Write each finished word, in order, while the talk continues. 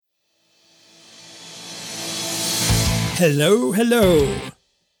Hello, hello.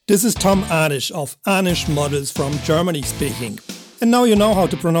 This is Tom Anish of Anish Models from Germany speaking. And now you know how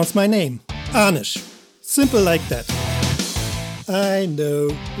to pronounce my name. Anish. Simple like that. I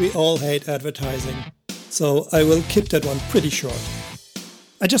know, we all hate advertising. So I will keep that one pretty short.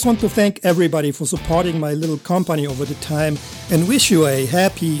 I just want to thank everybody for supporting my little company over the time and wish you a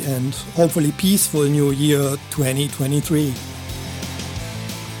happy and hopefully peaceful new year 2023.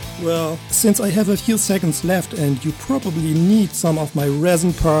 Well, since I have a few seconds left and you probably need some of my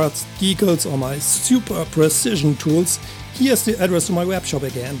resin parts, decals or my super precision tools, here's the address to my webshop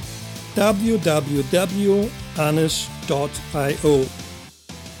again. www.anyz.io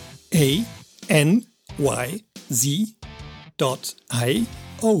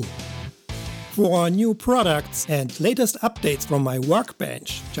ANYZ.io For new products and latest updates from my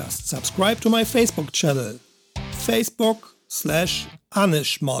workbench, just subscribe to my Facebook channel.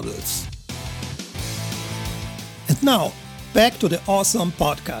 Facebook/Anish Models. And now, back to the awesome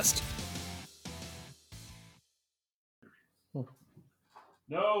podcast.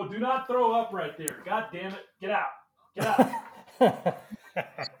 No, do not throw up right there. God damn it. Get out. Get out.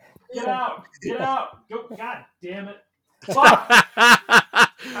 Get out. Get out. Go. God damn it. Fuck.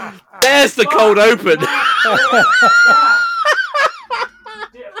 There's the cold open.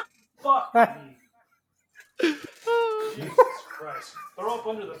 Fuck me. Jesus Christ. Throw up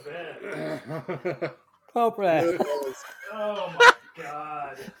under the bed. Oh my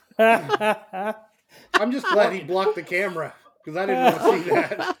God. I'm just glad he blocked the camera because I didn't want to see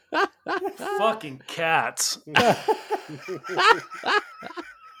that. Fucking cats.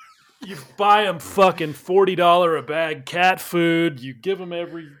 You buy them fucking $40 a bag cat food. You give them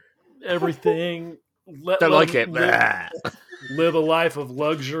everything. Don't like it. Live a life of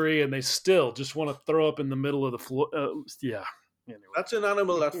luxury, and they still just want to throw up in the middle of the floor. Yeah. Anyway. That's an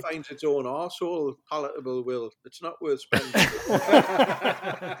animal that finds its own arsehole palatable, Will. It's not worth spending.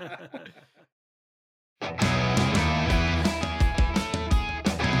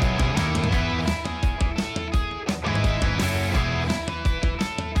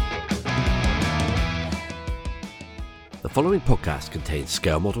 The following podcast contains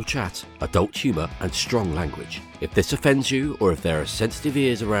scale model chat, adult humour and strong language. If this offends you or if there are sensitive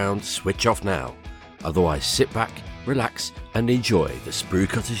ears around, switch off now. Otherwise, sit back, relax and enjoy the Sprue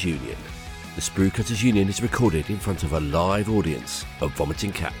Cutters Union. The Sprue Cutters Union is recorded in front of a live audience of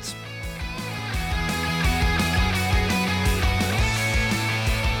vomiting cats.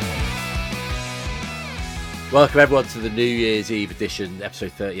 Welcome everyone to the New Year's Eve edition,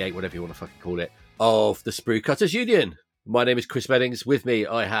 episode 38, whatever you want to fucking call it, of the Sprue Cutters Union. My name is Chris Bennings. With me,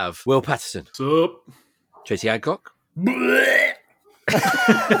 I have Will Patterson. What's up? Tracy Hancock.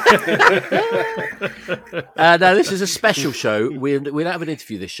 Now, this is a special show. We don't have an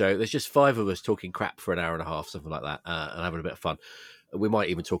interview this show. There's just five of us talking crap for an hour and a half, something like that, and having a bit of fun. We might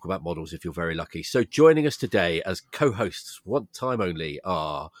even talk about models if you're very lucky. So joining us today as co-hosts, one time only,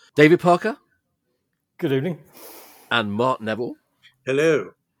 are David Parker. Good evening. And Mark Neville.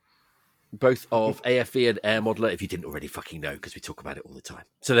 Hello. Both of AFV and Air Modeler, if you didn't already fucking know, because we talk about it all the time.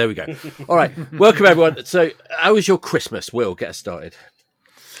 So there we go. All right. Welcome, everyone. So how was your Christmas? Will, get us started.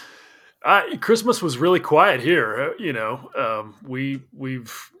 Christmas was really quiet here.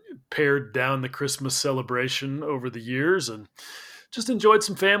 We've pared down the Christmas celebration over the years and just enjoyed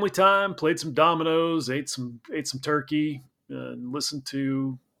some family time, played some dominoes, ate some turkey, and listened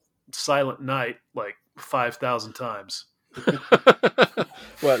to Silent Night like 5,000 times.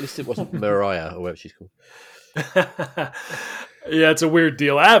 Well, at least it wasn't Mariah or whatever she's called. Yeah, it's a weird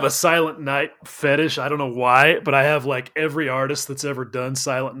deal. I have a Silent Night fetish. I don't know why, but I have like every artist that's ever done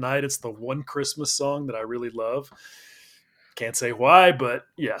Silent Night. It's the one Christmas song that I really love. Can't say why, but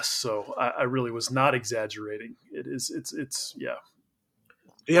yes. So I really was not exaggerating. It's yeah.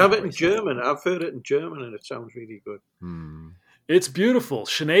 You have it in German. I've heard it in German and it sounds really good. It's beautiful.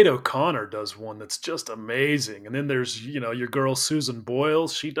 Sinead O'Connor does one that's just amazing. And then there's, your girl Susan Boyle.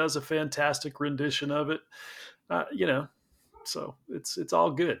 She does a fantastic rendition of it. So it's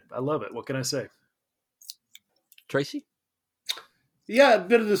all good. I love it. What can I say? Tracy? Yeah, a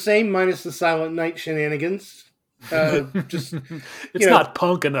bit of the same, minus the Silent Night shenanigans. It's not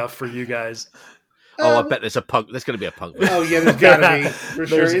punk enough for you guys. I bet there's going to be a punk. Oh, yeah, there's got to be, for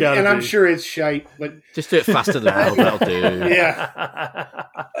sure. And I'm sure it's shite. But just do it faster than hell, that'll do.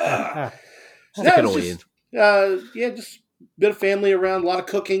 Yeah. Stick an eye in. Just a bit of family around, a lot of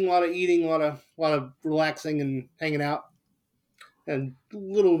cooking, a lot of eating, a lot of relaxing and hanging out. And a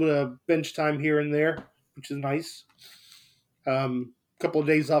little bit of bench time here and there, which is nice. Couple of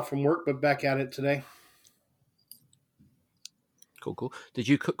days off from work, but back at it today. Cool. Did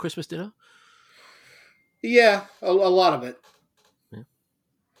you cook Christmas dinner? Yeah, a lot of it.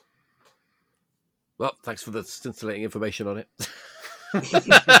 Well, thanks for the scintillating information on it.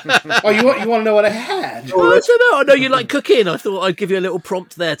 Oh, you want to know what I had? I don't know. I know you like cooking. I thought I'd give you a little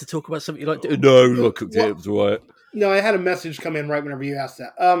prompt there to talk about something you like to do. No, I cooked it. It was all right. No, I had a message come in right whenever you asked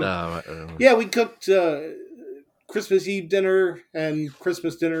that. Right. Yeah, we cooked Christmas Eve dinner and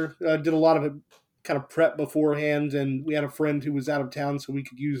Christmas dinner. Did a lot of it kind of prep beforehand, and we had a friend who was out of town, so we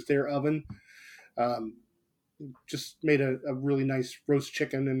could use their oven. Just made a really nice roast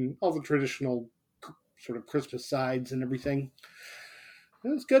chicken and all the traditional sort of Christmas sides and everything. It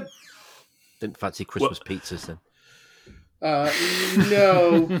was good. Didn't fancy Christmas pizzas then?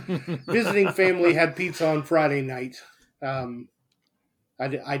 No. Visiting family had pizza on Friday night.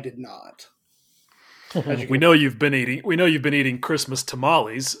 I did not. We know you've been eating Christmas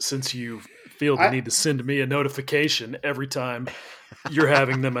tamales since you feel the need to send me a notification every time you're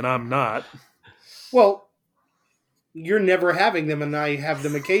having them and I'm not. Well, you're never having them and I have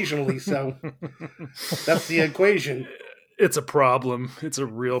them occasionally, so that's the equation. It's a problem. It's a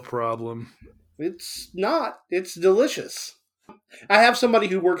real problem. It's not. It's delicious. I have somebody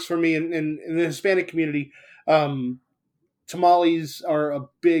who works for me in the Hispanic community. Tamales are a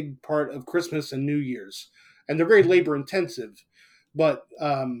big part of Christmas and New Year's, and they're very labor intensive. But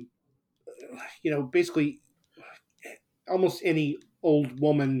basically, almost any old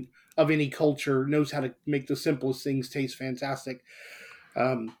woman of any culture knows how to make the simplest things taste fantastic.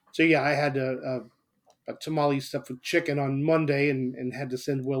 So yeah, I had a tamale stuffed with chicken on Monday and had to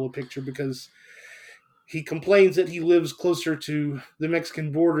send Will a picture because he complains that he lives closer to the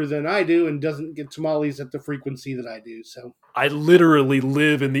Mexican border than I do and doesn't get tamales at the frequency that I do. So I literally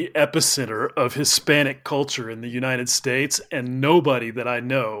live in the epicenter of Hispanic culture in the United States, and nobody that I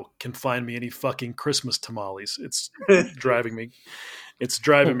know can find me any fucking Christmas tamales. It's driving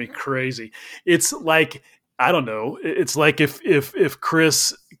me crazy. It's like, I don't know. It's like if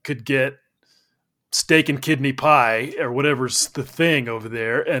Chris could get steak and kidney pie or whatever's the thing over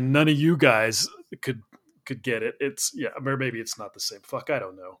there, and none of you guys could get it. It's or maybe it's not the same. Fuck, I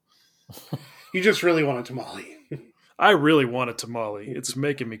don't know. You just really want a tamale. I really want a tamale. It's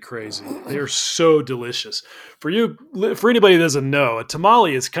making me crazy. They're so delicious. For anybody that doesn't know, a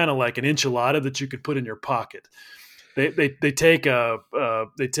tamale is kind of like an enchilada that you could put in your pocket. They take a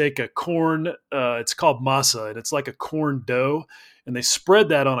corn. It's called masa, and it's like a corn dough, and they spread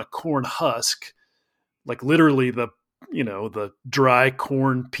that on a corn husk, like literally the dry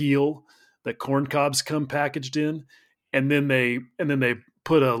corn peel that corn cobs come packaged in, and then they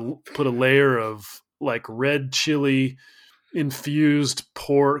put a layer of like red chili infused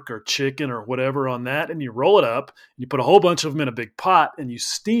pork or chicken or whatever on that, and you roll it up and you put a whole bunch of them in a big pot and you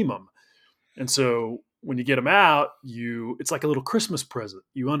steam them. And so when you get them out, it's like a little Christmas present.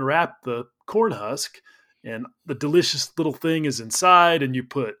 You unwrap the corn husk and the delicious little thing is inside, and you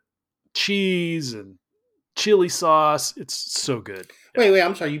put cheese and chili sauce. It's so good. Wait,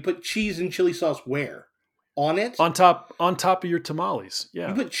 I'm sorry. You put cheese and chili sauce where? On it? On top of your tamales. Yeah.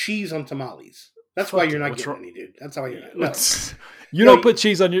 You put cheese on tamales. That's why you're not getting any, dude. That's why you're not. No. You don't put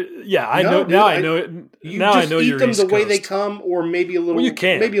cheese on your. Yeah, I know. Dude, I know it. Now I know you're eat them East the way Coast. they come, or maybe a little. Well, you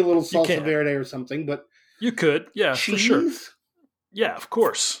can. Maybe a little salsa verde or something, but you could. Yeah, cheese? For sure. Yeah, of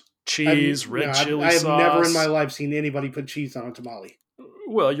course. Cheese, red chili sauce. I've never in my life seen anybody put cheese on a tamale.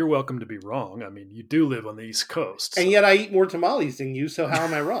 Well, you're welcome to be wrong. I mean, you do live on the East Coast. And yet I eat more tamales than you, so how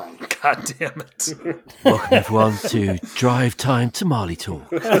am I wrong? God damn it. Welcome, everyone, to Drive Time Tamale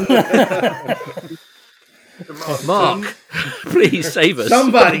Talk. Mark, please save us.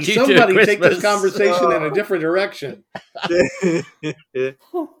 Somebody take this conversation in a different direction.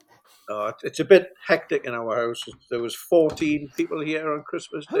 It's a bit hectic in our house. There was 14 people here on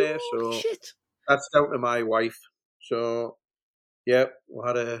Christmas Day, so shit. That's down to my wife. So, yeah, we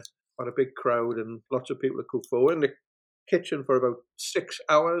had a big crowd and lots of people to cook for. We're in the kitchen for about 6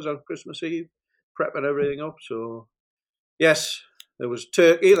 hours on Christmas Eve, prepping everything up. So, yes, there was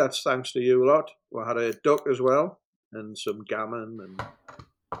turkey. That's thanks to you a lot. We had a duck as well, and some gammon and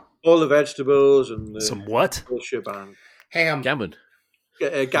all the vegetables and some what? Whole shebang. Ham. Gammon.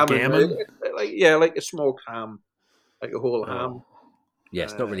 Gammon? Like a smoked ham, like a whole ham. Yeah,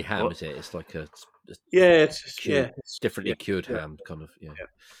 it's not really ham, is it? It's like it's differently cured ham, kind of. Yeah.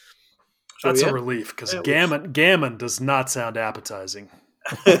 So, that's a relief because gammon does not sound appetizing.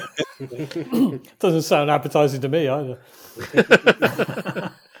 Doesn't sound appetizing to me either.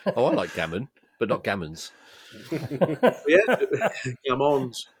 Oh, I like gammon, but not gammons.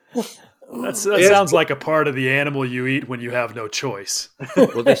 Gammons. That sounds like a part of the animal you eat when you have no choice.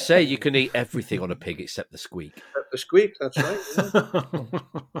 Well, they say you can eat everything on a pig except the squeak. The squeak, that's right.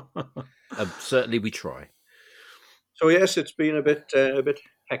 Yeah. certainly we try. So yes, it's been a bit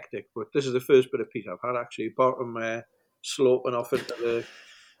hectic, but this is the first bit of peace I've had actually, apart from sloping off into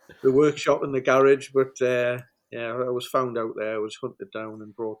the workshop and the garage. But yeah, I was found out there. I was hunted down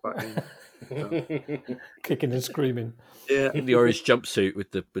and brought back in. So, Kicking and screaming. yeah, In the orange jumpsuit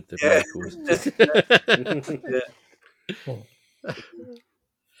with the Yeah. medicals. yeah.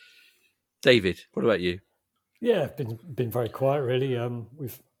 David, what about you? Yeah, been very quiet really.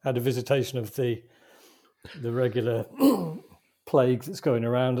 We've had a visitation of the regular plague that's going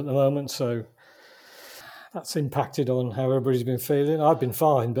around at the moment, so that's impacted on how everybody's been feeling. I've been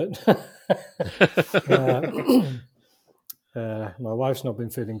fine, but my wife's not been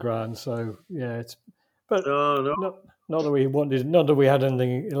feeling grand. So yeah, but No. not that we wanted, not that we had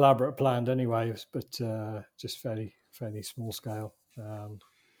anything elaborate planned anyway, but just fairly small scale.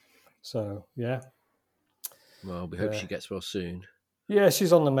 So yeah. Well, we hope she gets well soon. Yeah,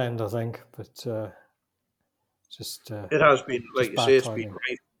 she's on the mend, I think, but just It has been, like you bad say, it's timing. been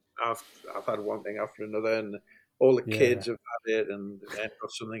great. I've had one thing after another, and all the kids have had it, and then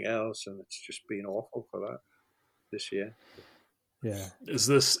got something else, and it's just been awful for that this year. Yeah. Is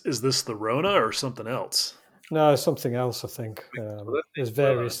this the Rona or something else? No, something else, I think. There's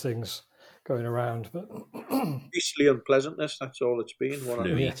various things going around, but Beastly unpleasantness, that's all it's been.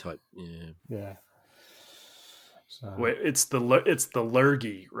 Flu-y type, yeah. yeah. So, Wait, it's the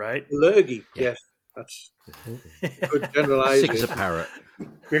lurgy, right? Lurgy, Yeah. yes. That's good Sick generalisation. as a parrot.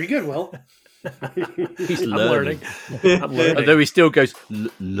 Very good, Will. He's I'm learning. learning. I'm learning. Although he still goes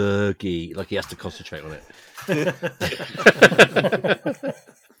lurgy, like he has to concentrate on it.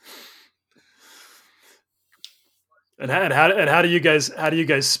 And how do you guys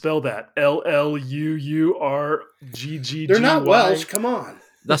spell that? LLUURGGGY. They're not Welsh. Come on.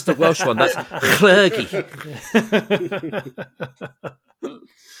 That's the Welsh one. That's clergy.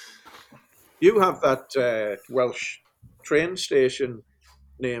 You have that Welsh train station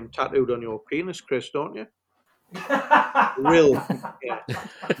name tattooed on your penis, Chris, don't you? Rill. Yeah.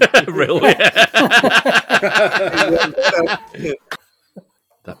 Really?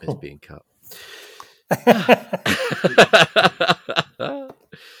 That bit's being cut.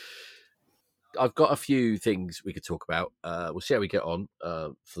 I've got a few things we could talk about. We'll see how we get on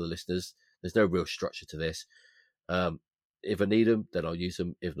for the listeners. There's no real structure to this. If I need them, then I'll use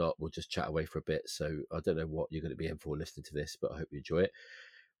them. If not, we'll just chat away for a bit. So I don't know what you're going to be in for listening to this, but I hope you enjoy it.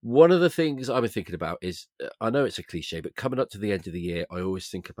 One of the things I've been thinking about is, I know it's a cliche, but coming up to the end of the year, I always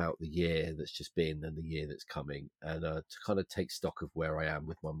think about the year that's just been and the year that's coming, and to kind of take stock of where I am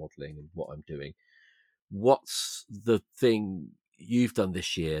with my modelling and what I'm doing. What's the thing you've done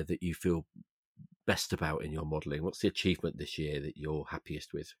this year that you feel best about in your modelling? What's the achievement this year that you're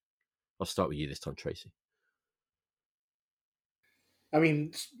happiest with? I'll start with you this time, Tracy. I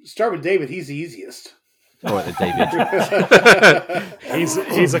mean, start with David. He's the easiest. All right, then, David.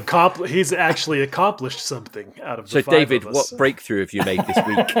 He's actually accomplished something out of the So, five David, of us. what breakthrough have you made this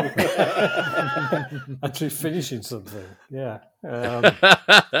week? actually finishing something. Yeah.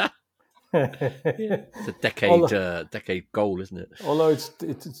 It's a decade goal, isn't it? Although it's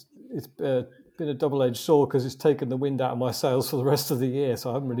been a double-edged sword because it's taken the wind out of my sails for the rest of the year.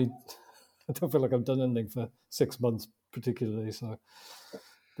 So I don't feel like I've done anything for 6 months particularly. So,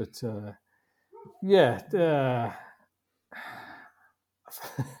 but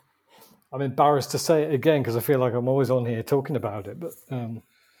I'm embarrassed to say it again because I feel like I'm always on here talking about it. But it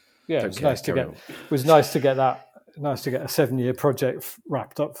was nice to get. It was nice to get that. Nice to get a 7-year project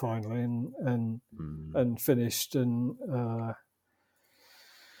wrapped up finally and finished and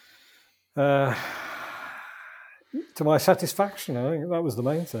to my satisfaction. I think that was the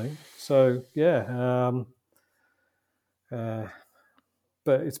main thing. So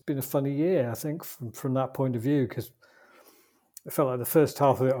but it's been a funny year, I think, from that point of view, because I felt like the first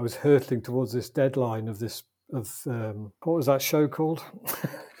half of it I was hurtling towards this deadline of what was that show called?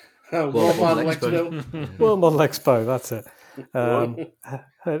 World Model Expo. World Model Expo, that's it.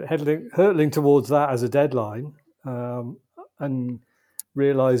 Hurtling towards that as a deadline, and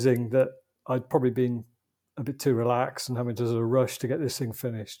realising that I'd probably been a bit too relaxed and having to sort of rush to get this thing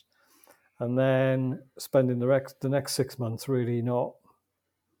finished. And then spending the next 6 months really not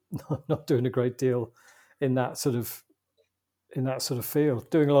doing a great deal in that sort of field,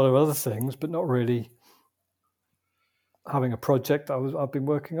 doing a lot of other things, but not really having a project that I've been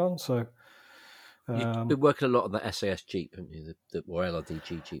working on. So you've been working a lot on the SAS Jeep, haven't you? The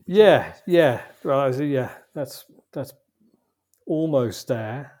LRDG Jeep. Yeah. Well, that's almost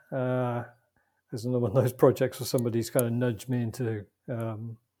there. There's another one of those projects where somebody's kind of nudged me into,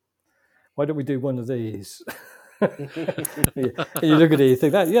 why don't we do one of these? And you look at it, you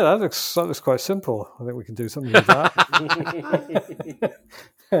think that looks quite simple. I think we can do something with that.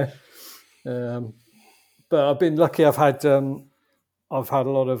 But I've been lucky. I've had a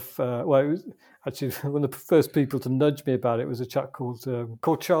lot of. It was actually one of the first people to nudge me about it was a chap called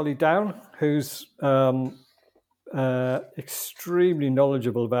Charlie Down, who's extremely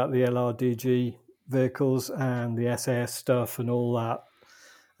knowledgeable about the LRDG vehicles and the SAS stuff and all that,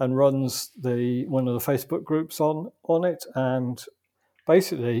 and runs one of the Facebook groups on it. And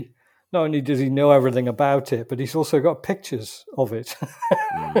basically, not only does he know everything about it, but he's also got pictures of it.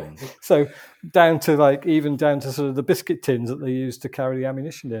 So down to sort of the biscuit tins that they use to carry the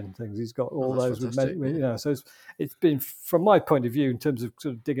ammunition in and things. He's got all those with, so it's been, from my point of view, in terms of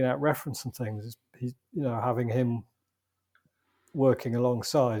sort of digging out reference and things, he's, having him working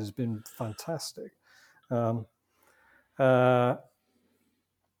alongside has been fantastic.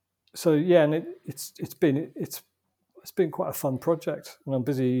 So yeah, and it's been quite a fun project, and I'm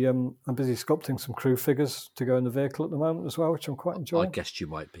busy sculpting some crew figures to go in the vehicle at the moment as well, which I'm quite enjoying. I guessed you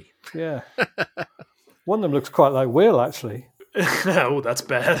might be. Yeah. One of them looks quite like Will, actually. Oh, that's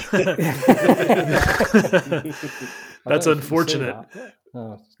bad. That's unfortunate.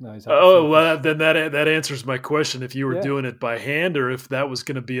 No, he's well, then that answers my question. If you were doing it by hand, or if that was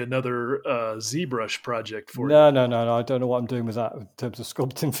going to be another ZBrush project for you. No. I don't know what I'm doing with that in terms of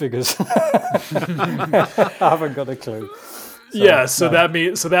sculpting figures. I haven't got a clue. So that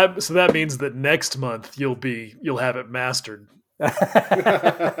means that next month you'll have it mastered.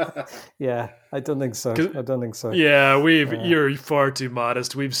 Yeah, I don't think so. Yeah, you're far too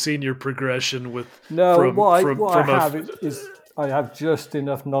modest. We've seen your progression with. I have just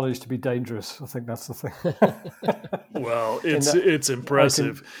enough knowledge to be dangerous. I think that's the thing. Well, it's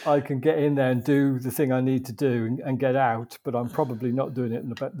impressive. I can get in there and do the thing I need to do and get out, but I'm probably not doing it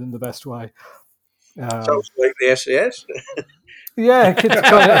in the best way. Sounds like the SAS. Yeah,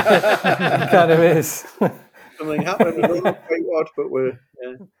 it kind of is. Something happened. We don't know quite what, but we're.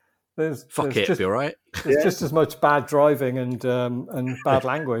 Yeah. It'll be all right. There's just as much bad driving and bad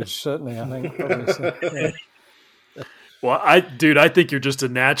language, certainly, I think. Probably, so, yeah. Well, I think you're just a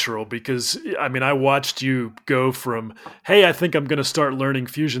natural, because I watched you go from, hey, I think I'm going to start learning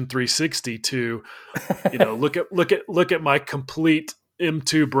Fusion 360 to, look at my complete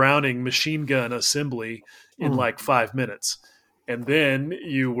M2 Browning machine gun assembly in like 5 minutes. And then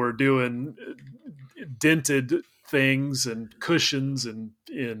you were doing dented things and cushions and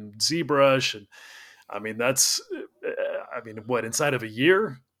in ZBrush. And what, inside of a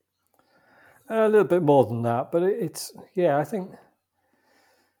year? A little bit more than that, but it's I think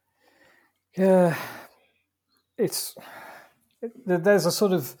there's a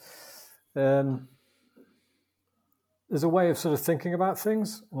sort of there's a way of sort of thinking about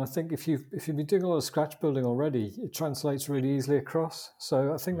things, and I think if you've been doing a lot of scratch building already, it translates really easily across.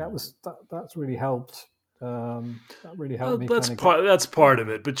 So I think that's really helped. That really helped me. That's part of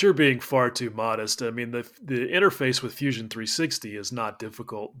it, but you're being far too modest. The interface with Fusion 360 is not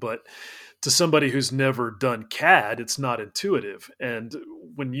difficult, but to somebody who's never done CAD, it's not intuitive. And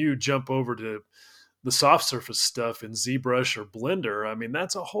when you jump over to the soft surface stuff in ZBrush or Blender,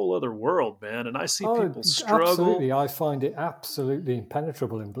 that's a whole other world, man. And I see people struggle. Absolutely. I find it absolutely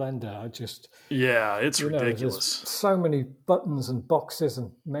impenetrable in Blender. It's ridiculous. There's so many buttons and boxes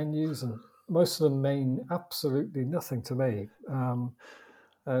and menus, and most of them mean absolutely nothing to me.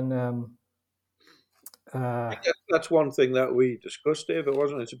 That's one thing that we discussed, David,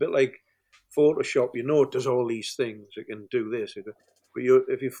 wasn't it? It's a bit like Photoshop. It does all these things. It can do this. But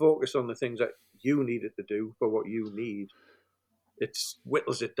if you focus on the things that you need it to do for what you need, it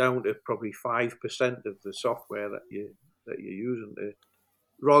whittles it down to probably 5% of the software that you're using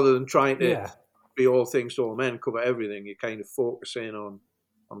rather than trying to be all things to all men, cover everything. You kind of focus in on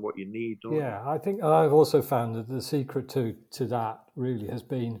what you need. I think I've also found that the secret to that really has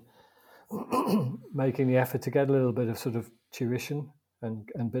been making the effort to get a little bit of sort of tuition and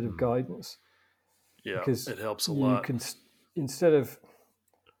a bit of guidance. Yeah, because it helps a lot. You can, instead of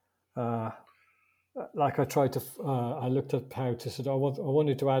like I tried to, I looked at how to sort of, I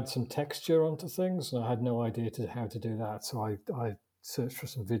wanted to add some texture onto things, and I had no idea how to do that. So I searched for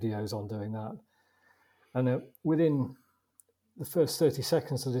some videos on doing that, and within the first 30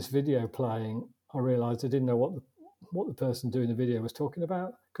 seconds of this video playing, I realized I didn't know what the person doing the video was talking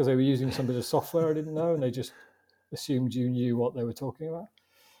about, because they were using some bit of software I didn't know, and they just assumed you knew what they were talking about.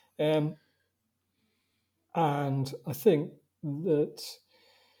 And I think that,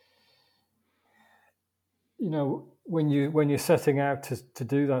 when you're setting out to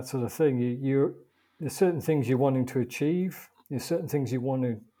do that sort of thing, there's certain things you're wanting to achieve, There's certain things you want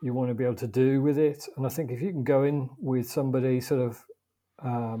to be able to do with it, and I think if you can go in with somebody sort of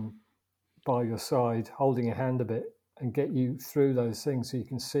by your side, holding your hand a bit, and get you through those things, so you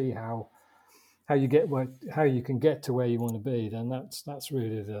can see how you can get to where you want to be, then that's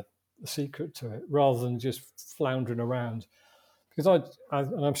really the secret to it, rather than just floundering around. Because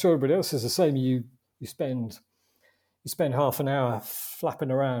and I'm sure everybody else is the same. You spend half an hour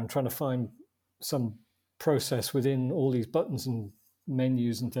flapping around trying to find some process within all these buttons and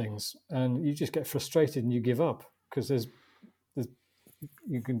menus and things, and you just get frustrated and you give up, because there's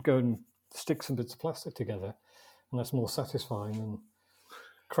you can go and stick some bits of plastic together, and that's more satisfying than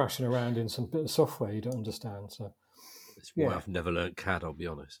crashing around in some bit of software you don't understand. So It's why I've never learned CAD, I'll be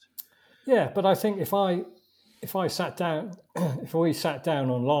honest. yeah, but I think if I sat down, if we sat down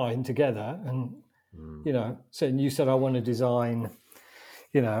online together, and you said I want to design,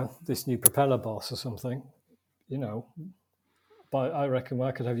 this new propeller boss or something, but I reckon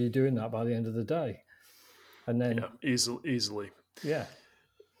I could have you doing that by the end of the day, and then easily. Yeah,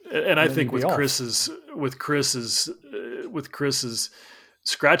 and I think with Chris's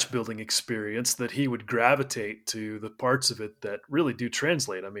scratch building experience, that he would gravitate to the parts of it that really do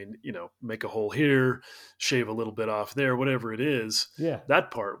translate. I mean, make a hole here, shave a little bit off there, whatever it is. Yeah, that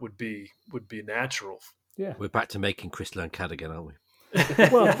part would be natural. Yeah, we're back to making Chris learn CAD again, aren't we?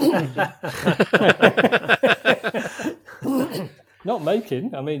 Well, not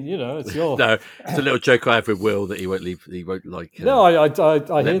making. I mean, it's your. No, it's a little joke I have with Will that he won't leave. He won't like. No, I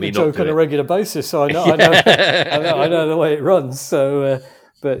hear the joke on a regular basis, so I know I know the way it runs. So,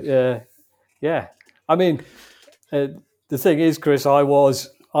 yeah. I mean, the thing is, Chris, I was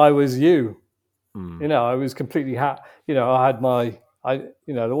you. I was completely happy. I had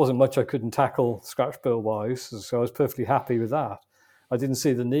there wasn't much I couldn't tackle scratch build wise, so I was perfectly happy with that. I didn't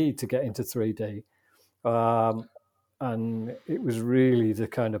see the need to get into 3D. And it was really the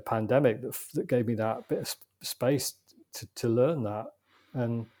kind of pandemic that gave me that bit of space to learn that.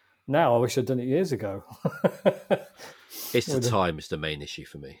 And now I wish I'd done it years ago. It's the time is the main issue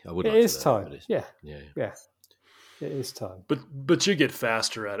for me. I would. It like is to time. learn, Yeah. It is time. But you get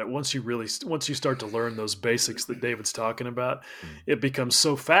faster at it once you start to learn those basics that David's talking about. It becomes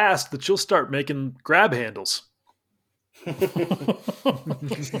so fast that you'll start making grab handles.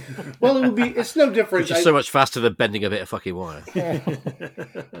 Well, it's no different. It's just so much faster than bending a bit of fucking wire.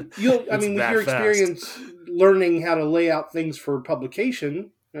 With your experience learning how to lay out things for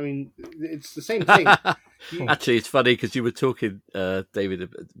publication, it's the same thing. Actually, it's funny because you were talking, David.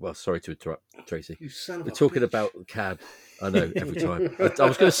 Well, sorry to interrupt, Tracy. You son of We're a talking bitch. about CAD. I know, every time. I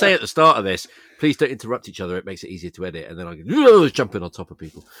was going to say at the start of this, please don't interrupt each other. It makes it easier to edit. And then I go, jumping on top of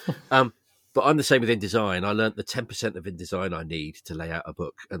people. But I'm the same with InDesign. I learned the 10% of InDesign I need to lay out a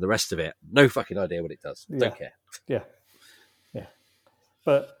book. And the rest of it, no fucking idea what it does. Don't care. Yeah.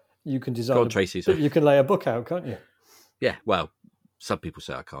 But you can design. Go on, Tracy. But you can lay a book out, can't you? Yeah, well, some people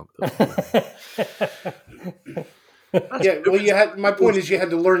say I can't. My point is you had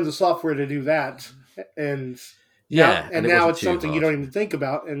to learn the software to do that. And now it's something you don't even think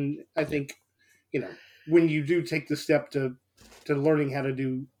about. And I think, when you do take the step to learning how to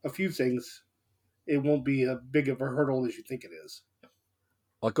do a few things, it won't be as big of a hurdle as you think it is.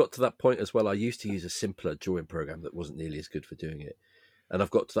 I got to that point as well. I used to use a simpler drawing program that wasn't nearly as good for doing it. And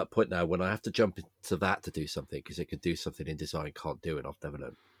I've got to that point now when I have to jump into that to do something, because it could do something InDesign can't do, and I've never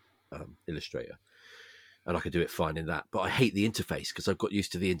learned Illustrator. And I could do it fine in that. But I hate the interface because I've got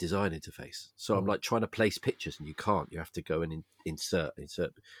used to the InDesign interface. So I'm like trying to place pictures and you can't. You have to go and insert.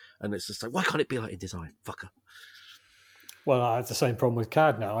 And it's just like, why can't it be like InDesign? Fucker. Well, I have the same problem with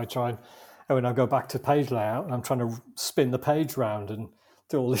CAD now. When I go back to page layout, and I'm trying to spin the page round and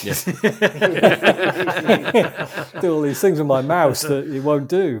do all these, do all these things with my mouse that it won't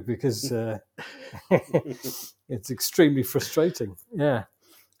do because it's extremely frustrating. Yeah.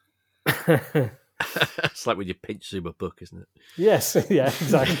 It's like when you pinch zoom a book, isn't it? Yes, yeah,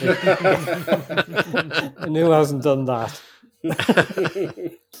 exactly. And who hasn't done that?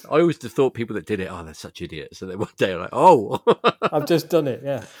 I always thought people that did it, they're such idiots. And then one day I'm like, oh. I've just done it,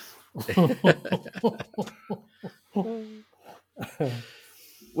 yeah.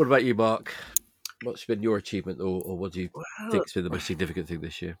 What about you, Mark? What's been your achievement, or what do you think has been the most significant thing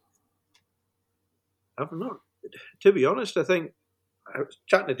this year? I've not. To be honest, I think I was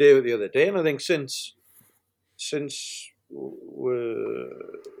chatting to David the other day, and I think since we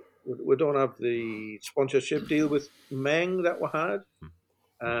don't have the sponsorship deal with Meng that we had,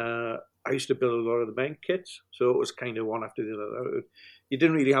 I used to build a lot of the Meng kits, so it was kind of one after the other. You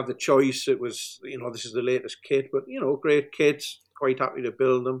didn't really have the choice. It was, this is the latest kit, but, great kits, quite happy to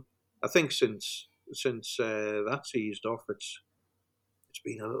build them. I think since since that's eased off, it's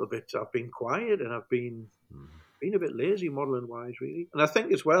been a little bit. I've been quiet, and I've been a bit lazy modelling wise, really. And I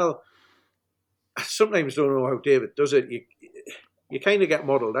think as well, I sometimes don't know how David does it. You kind of get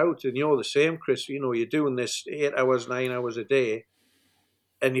modelled out, and you're the same, Chris. You know, you're doing this 8 hours, 9 hours a day,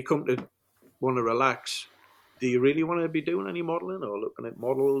 and you come to want to relax. Do you really want to be doing any modelling or looking at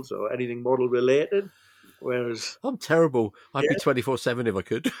models or anything model related? Whereas I'm terrible. I'd be 24/7 if I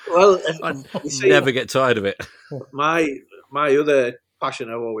could. Well, I'd never get tired of it. My other passion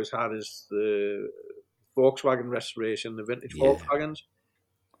I've always had is the Volkswagen restoration, the vintage Volkswagens.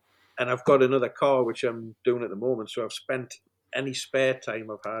 And I've got another car which I'm doing at the moment, so I've spent any spare time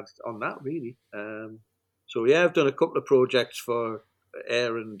I've had on that, really. So yeah, I've done a couple of projects for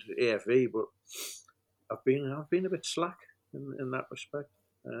Air and AFV, but I've been a bit slack in that respect.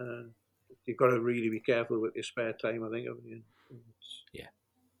 You've got to really be careful with your spare time, I think. Yeah.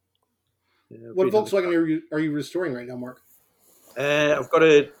 What Volkswagen are you restoring right now, Mark? I've got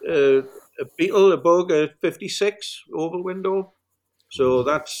a Beetle, a Bug, a 56 oval window. So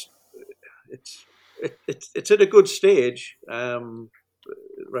it's at a good stage,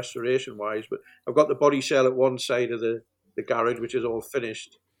 restoration wise. But I've got the body shell at one side of the garage, which is all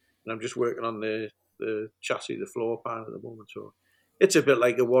finished, and I'm just working on the chassis, the floor pan at the moment. So it's a bit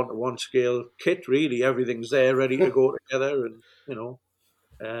like a 1-to-1 scale kit, really. Everything's there, ready to go together, and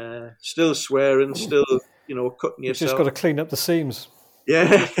still swearing, still cutting yourself. You've just got to clean up the seams.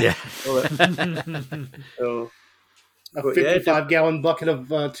 Yeah. So, a 55-gallon bucket of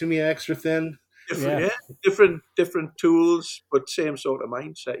Tamiya extra thin. Different tools, but same sort of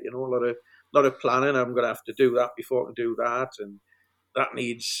mindset. A lot of planning. I'm going to have to do that before I can do that, and that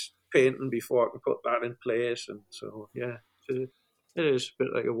needs painting before I can put that in place. And so, it is a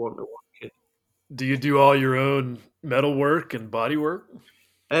bit like a 1-to-1 kit. Do you do all your own metal work and body work?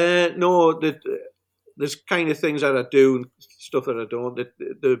 No, there's kind of things that I do and stuff that I don't.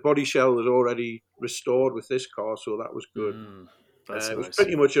 The body shell was already restored with this car, so that was good. It was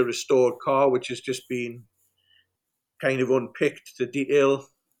pretty much a restored car, which has just been kind of unpicked to detail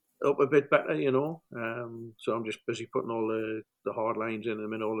up a bit better, So I'm just busy putting all the hard lines in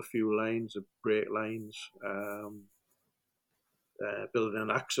them, and all the fuel lines, the brake lines, building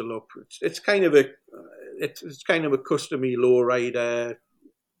an axle up. It's kind of a custom-y lowrider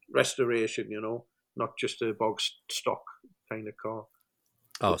restoration, not just a bog stock kind of car.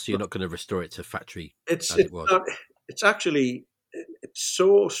 Oh, so you're not going to restore it to factory it's as it was? It's actually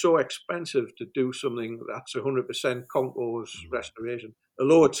so expensive to do something that's 100% Concours restoration.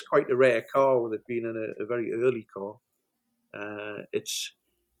 Although it's quite a rare car with it being in a very early car, it's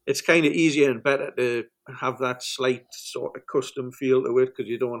kind of easier and better to have that slight sort of custom feel to it, because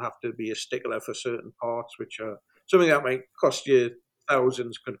you don't have to be a stickler for certain parts, which are something that might cost you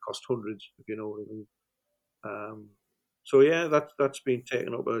thousands, can cost hundreds, if you know what I mean. So yeah, that's been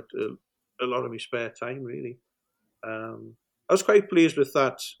taking up a lot of my spare time, really. I was quite pleased with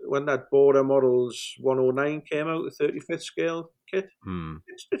that when that Border Models 109 came out, the 35th scale kit.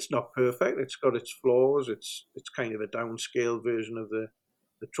 It's not perfect. It's got its flaws. It's kind of a downscale version of the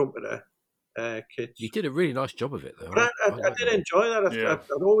Trumpeter kit. You did a really nice job of it, though. But I did enjoy that.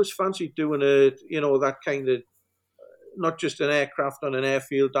 I'd always fancied doing that kind of, not just an aircraft on an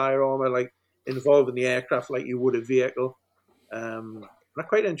airfield diorama, like involving the aircraft like you would a vehicle. I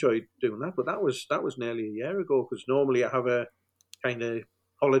quite enjoyed doing that, but that was nearly a year ago, because normally I have a kind of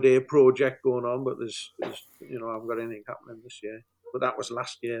holiday project going on, but there's I haven't got anything happening this year. But that was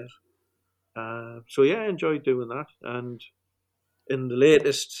last year's. So yeah, I enjoyed doing that. And in the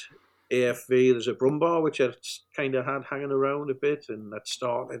latest AFV, there's a Brumbar which I kind of had hanging around a bit, and that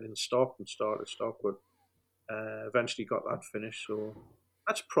started stock, but eventually got that finished. So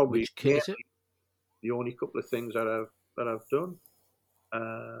that's probably the only couple of things that I've done.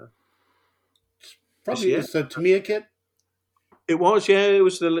 Probably it's a Tamiya kit. It was, it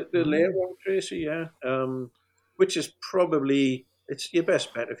was the layer one, Tracy, which is probably, it's your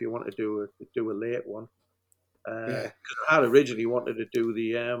best bet if you want to do a late one. Because I had originally wanted to do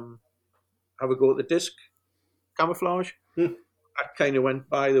the have a go at the disc camouflage. I kind of went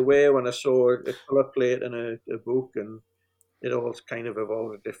by the way when I saw a colour plate in a book, and it all kind of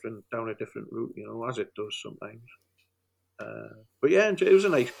evolved down a different route, as it does sometimes. But yeah, it was a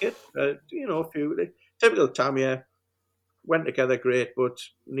nice kit. A few typical Tamiya, went together great, but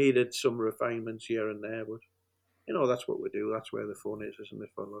needed some refinements here and there. But that's what we do. That's where the fun is, isn't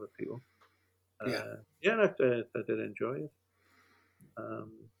it, for a lot of people? I did enjoy it.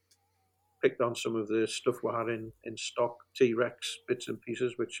 Picked on some of the stuff we had in stock, T-Rex bits and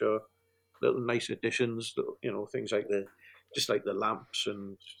pieces, which are little nice additions. Things like the lamps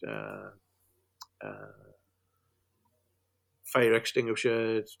and fire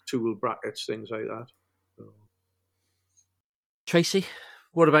extinguisher, tool brackets, things like that. So. Tracy,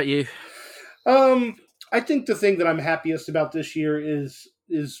 what about you? I think the thing that I'm happiest about this year is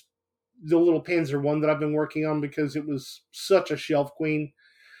the little Panzer one that I've been working on, because it was such a shelf queen.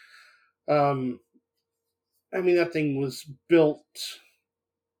 I mean, that thing was built,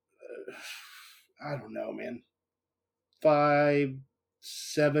 I don't know, man, 5,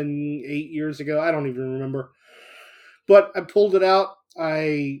 7, 8 years ago. I don't even remember. But I pulled it out.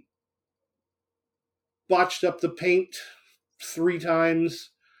 I botched up the paint 3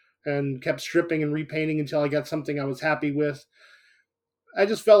 times and kept stripping and repainting until I got something I was happy with. I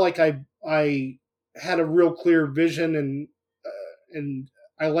just felt like I had a real clear vision, and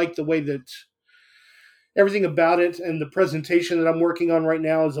I like the way that everything about it and the presentation that I'm working on right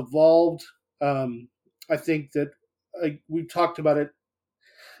now has evolved. I think that we talked about it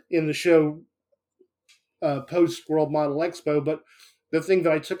in the show post World Model Expo, but the thing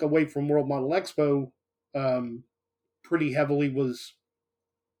that I took away from World Model Expo pretty heavily was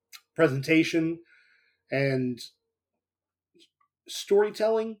presentation and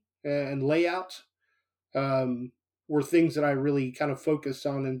storytelling and layout. Were things that I really kind of focused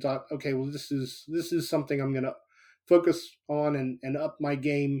on and thought, okay, well, this is something I'm going to focus on and up my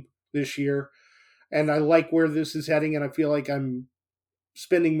game this year. And I like where this is heading, and I feel like I'm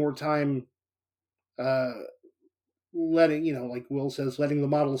spending more time letting, like Will says, letting the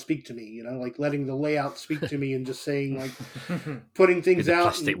model speak to me, like letting the layout speak to me, and just saying, like, putting things out.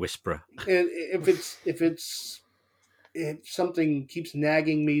 Plastic whisperer. And if something keeps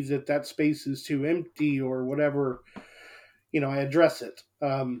nagging me that space is too empty or whatever, I address it.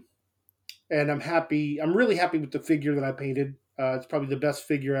 And I'm really happy with the figure that I painted. It's probably the best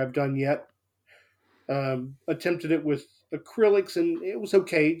figure I've done yet. Attempted it with acrylics, and it was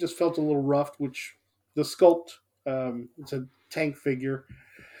okay. It just felt a little rough, which the sculpt, it's a tank figure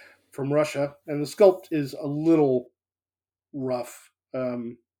from Russia, and the sculpt is a little rough.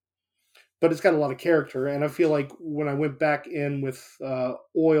 But it's got a lot of character, and I feel like when I went back in with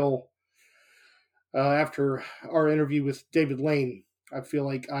oil after our interview with David Lane, I feel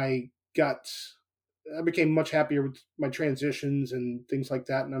like I became much happier with my transitions and things like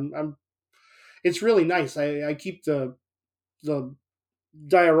that, and it's really nice. I keep the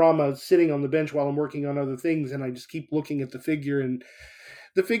diorama sitting on the bench while I'm working on other things, and I just keep looking at the figure, and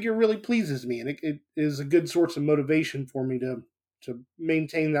the figure really pleases me, and it is a good source of motivation for me to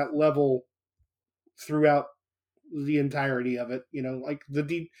maintain that level throughout the entirety of it.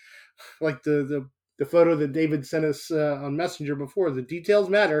 Like the photo that David sent us on Messenger before, the details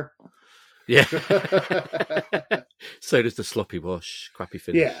matter. Yeah. So does the sloppy wash, crappy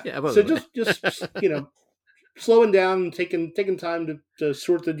finish. Yeah. So just slowing down and taking time to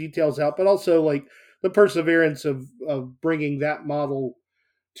sort the details out, but also like the perseverance of bringing that model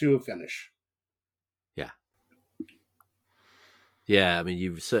to a finish. Yeah, I mean,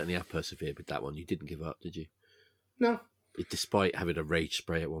 you certainly have persevered with that one. You didn't give up, did you? No. Despite having a rage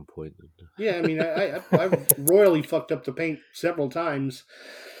spray at one point. Yeah, I mean, I royally fucked up the paint several times.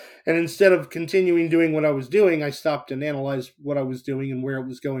 And instead of continuing doing what I was doing, I stopped and analyzed what I was doing and where it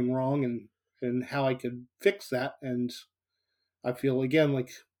was going wrong and how I could fix that. And I feel, again,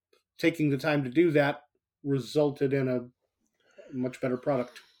 like taking the time to do that resulted in a much better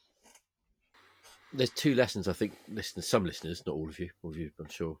product. There's 2 lessons I think some listeners, not all of you, I'm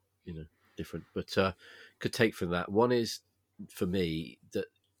sure, different, but could take from that. One is, for me,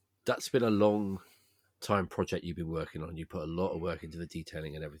 that's been a long time project you've been working on. You put a lot of work into the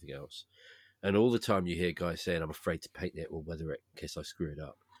detailing and everything else. And all the time you hear guys saying, I'm afraid to paint it or weather it in case I screw it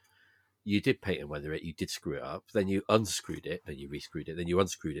up. You did paint and weather it, you did screw it up, then you unscrewed it, then you rescrewed it, then you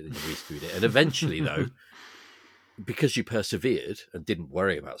unscrewed it, then you rescrewed it. And eventually, though, because you persevered and didn't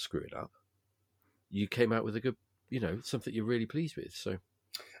worry about screwing up, you came out with a good, something you're really pleased with. So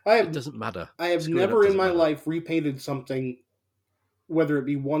it doesn't matter. I have never in my life repainted something, whether it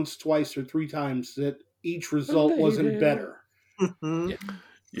be once, twice, or 3 times, that each result wasn't better.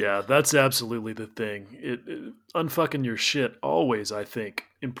 Yeah, that's absolutely the thing. It unfucking your shit always, I think,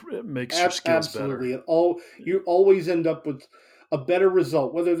 makes your skills absolutely. better. You always end up with a better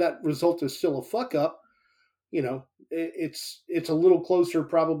result, whether that result is still a fuck up. It's a little closer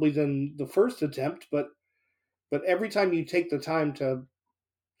probably than the first attempt, but every time you take the time to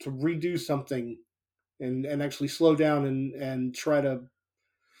redo something and actually slow down and try to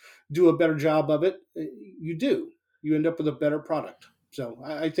do a better job of it, you end up with a better product. So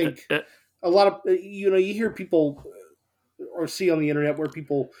I think a lot of, you hear people or see on the internet where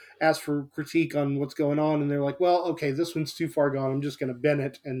people ask for critique on what's going on, and they're like, well, okay, this one's too far gone. I'm just going to bend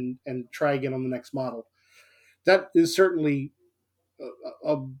it and try again on the next model. That is certainly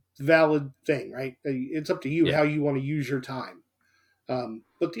a valid thing, right? It's up to you how you want to use your time.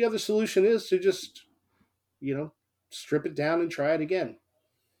 But the other solution is to just, strip it down and try it again.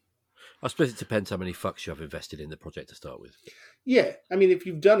 I suppose it depends how many fucks you have invested in the project to start with. Yeah. I mean, if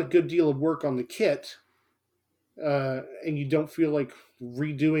you've done a good deal of work on the kit, and you don't feel like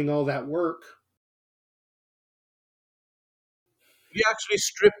redoing all that work. You actually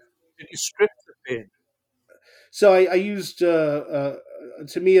did you strip the paint? So I used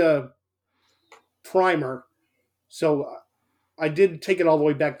Tamiya primer. So I did take it all the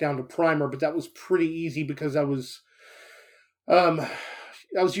way back down to primer, but that was pretty easy because I was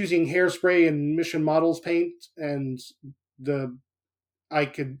using Hairspray and Mission Models paint, and I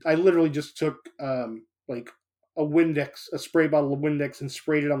literally just took like a Windex, a spray bottle of Windex, and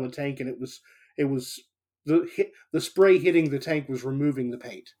sprayed it on the tank, and it was the spray hitting the tank was removing the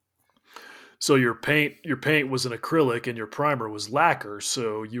paint. So your paint was an acrylic and your primer was lacquer,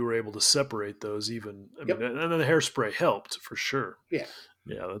 so you were able to separate those even. I mean, and then the hairspray helped for sure. Yeah.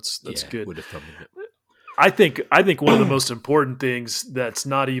 Yeah, that's good. Would have done it. I think one of the most important things that's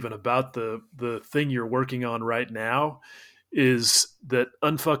not even about the thing you're working on right now is that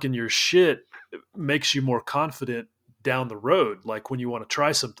unfucking your shit makes you more confident down the road, like when you want to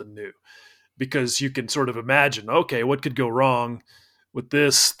try something new, because you can sort of imagine, okay, what could go wrong with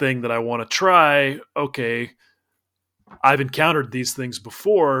this thing that I want to try? Okay, I've encountered these things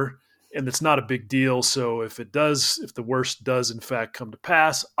before, and it's not a big deal. So if the worst does in fact come to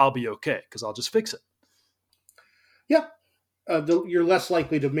pass, I'll be okay because I'll just fix it. Yeah, you're less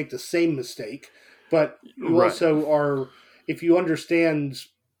likely to make the same mistake, but you also are, if you understand,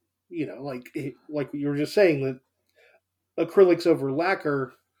 like you were just saying, that acrylics over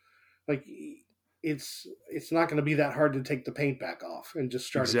lacquer, like it's not going to be that hard to take the paint back off and just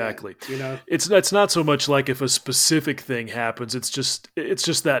start exactly again, It's not so much like if a specific thing happens, it's just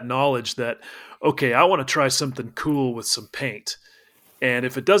that knowledge that, okay, I want to try something cool with some paint, and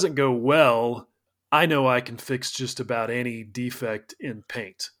if it doesn't go well, I know I can fix just about any defect in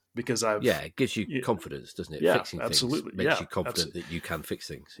paint because it gives you confidence, doesn't it? Yeah, Fixing absolutely. things makes you confident that you can fix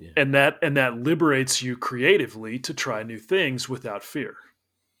things. Yeah. And that liberates you creatively to try new things without fear.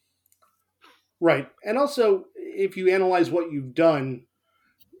 Right. And also, if you analyze what you've done,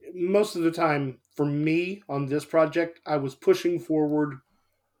 most of the time for me on this project, I was pushing forward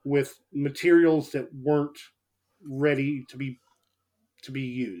with materials that weren't ready to be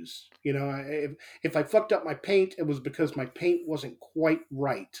used. If I fucked up my paint, it was because my paint wasn't quite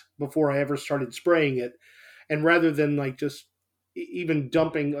right before I ever started spraying it. And rather than like just even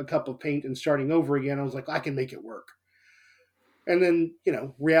dumping a cup of paint and starting over again, I was like, I can make it work. And then,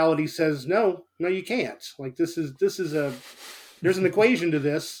 reality says, no, you can't. Like there's an equation to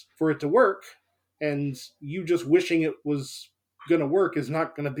this for it to work. And you just wishing it was going to work is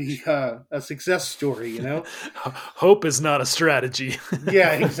not going to be a success story, Hope is not a strategy.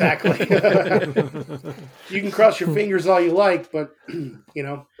 Yeah, exactly. You can cross your fingers all you like, but,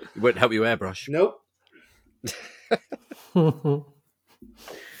 It won't help you airbrush. Nope.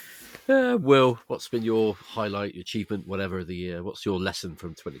 Will, what's been your highlight, your achievement, whatever of the year? What's your lesson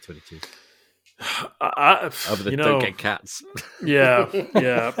from 2022? Other than don't get cats. Yeah.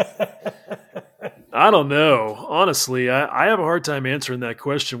 I don't know. Honestly, I have a hard time answering that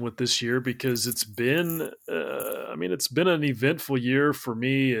question with this year because it's been, it's been an eventful year for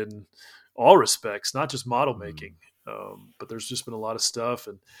me in all respects, not just model making, but there's just been a lot of stuff.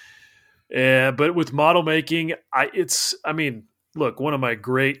 But with model making, look, one of my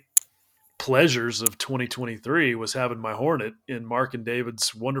great pleasures of 2023 was having my Hornet in Mark and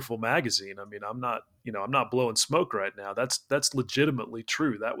David's wonderful magazine. I mean, I'm not blowing smoke right now. That's legitimately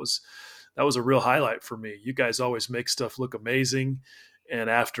true. That was a real highlight for me. You guys always make stuff look amazing.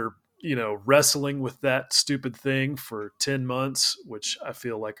 And after, wrestling with that stupid thing for 10 months, which I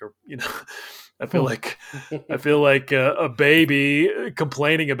feel like a baby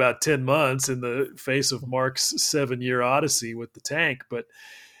complaining about 10 months in the face of Mark's 7-year odyssey with the tank. But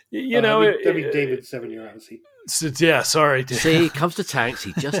that'd be David's 7-year odyssey. Yeah, sorry. See, it comes to tanks,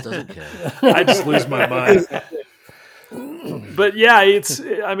 he just doesn't care. I just lose my mind. But yeah,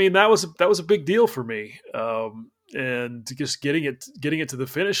 that was a big deal for me, and just getting it to the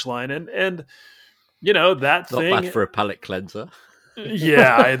finish line, and that Not thing. Not bad for a palate cleanser.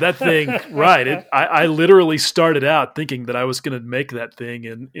 Yeah, that thing. Right. I literally started out thinking that I was going to make that thing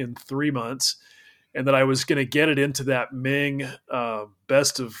in 3 months. and that I was going to get it into that Ming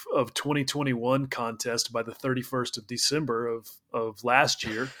best of 2021 contest by the 31st of December of last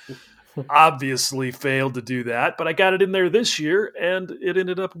year. Obviously failed to do that, but I got it in there this year, and it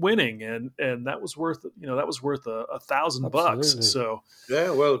ended up winning, and that was worth $1,000. So yeah,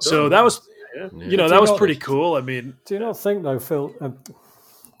 well done. So that was that was pretty cool. I mean, do you not think though, Phil?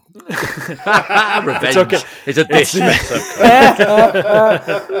 Revenge. It's okay. It's a dish. Yeah.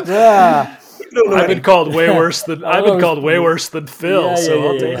 I've been called way worse than Phil. Yeah, so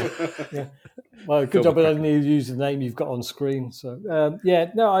I'll take yeah. it. Yeah. Well, good job I didn't need to use the name you've got on screen. So what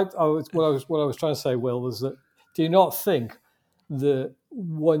I was trying to say, Will, was that do you not think that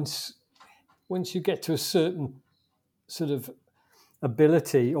once you get to a certain sort of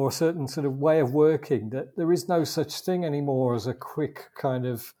ability or a certain sort of way of working, that there is no such thing anymore as a quick kind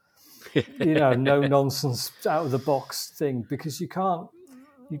of no nonsense out of the box thing, because you can't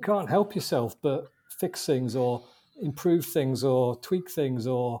help yourself but fix things or improve things or tweak things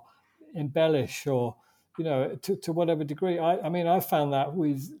or embellish or to whatever degree. I mean I found that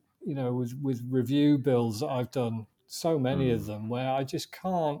with review builds that I've done, so many of them, where I just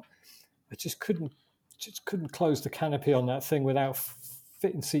couldn't close the canopy on that thing without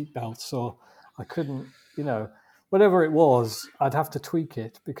fitting seatbelts, or I couldn't whatever it was, I'd have to tweak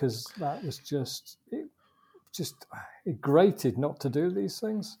it, because that was it grated not to do these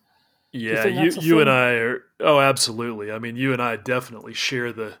things. Yeah, you and I are. Oh, absolutely. I mean, you and I definitely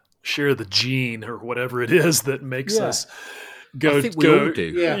share the gene or whatever it is that makes us go. I think we all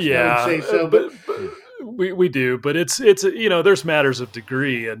do. Yeah. I would say so, but we do. But it's there's matters of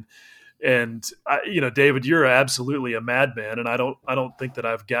degree, and David, you're absolutely a madman, and I don't think that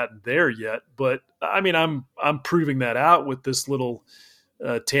I've gotten there yet. But I mean, I'm proving that out with this little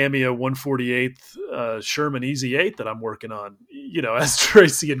Tamiya 148th Sherman Easy 8 that I'm working on. As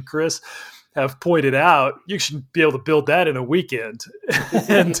Tracy and Chris have pointed out, you should be able to build that in a weekend.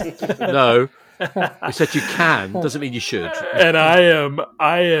 And no, we said you can, doesn't mean you should. And I am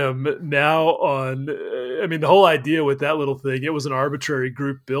now on. I mean, the whole idea with that little thing, it was an arbitrary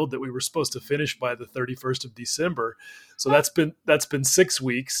group build that we were supposed to finish by the 31st of December. So that's been 6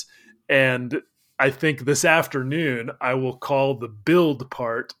 weeks, and I think this afternoon I will call the build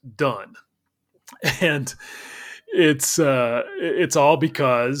part done. And it's all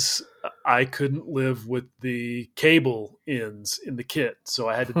because I couldn't live with the cable ends in the kit. So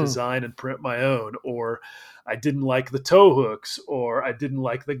I had to design and print my own, or I didn't like the tow hooks, or I didn't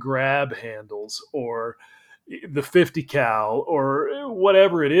like the grab handles, or the 50 cal, or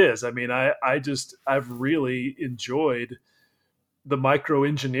whatever it is. I mean, I've really enjoyed the micro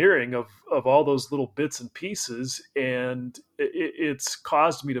engineering of all those little bits and pieces. And it's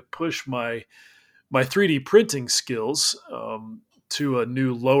caused me to push my 3D printing skills to a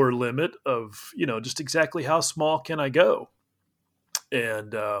new lower limit of, just exactly how small can I go.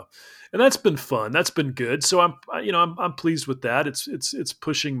 And that's been fun. That's been good. So I'm pleased with that. It's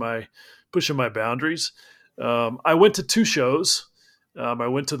pushing my boundaries. I went to 2 shows. I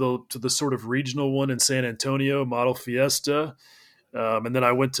went to the sort of regional one in San Antonio, Model Fiesta. And then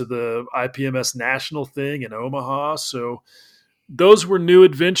I went to the IPMS national thing in Omaha. So those were new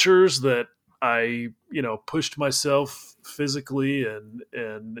adventures that I, pushed myself physically,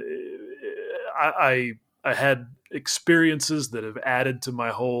 and I had experiences that have added to my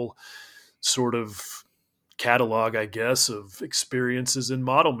whole sort of catalog, I guess, of experiences in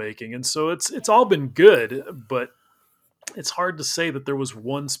model making. And so it's all been good, but it's hard to say that there was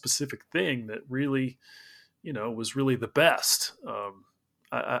one specific thing that really, was really the best.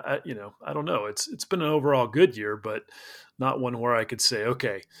 I don't know. It's been an overall good year, but not one where I could say,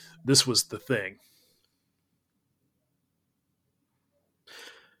 okay, this was the thing.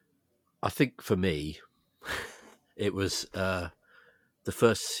 I think for me, it was the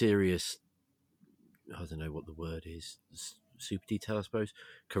first serious, I don't know what the word is, super detail, I suppose,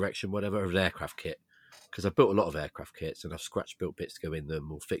 correction, whatever, of an aircraft kit. Because I've built a lot of aircraft kits, and I've scratch built bits to go in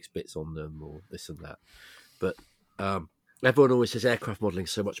them, or fixed bits on them, or this and that. But everyone always says aircraft modelling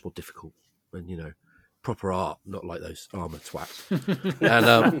is so much more difficult, and proper art, not like those armour twats. And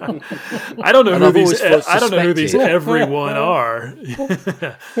I don't know who these everyone are.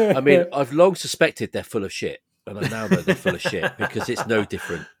 I mean, I've long suspected they're full of shit, and I now know they're full of shit, because it's no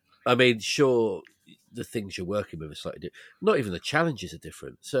different. I mean, sure, the things you're working with are slightly different. Not even the challenges are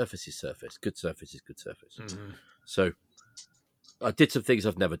different. Surface is surface. Good surface is good surface. Mm-hmm. So I did some things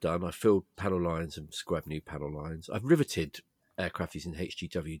I've never done. I filled panel lines and scribed new panel lines. I've riveted aircraft using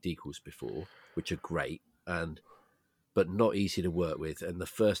HGW decals before, which are great, but not easy to work with. And the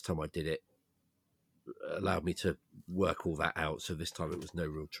first time I did it allowed me to work all that out. So this time it was no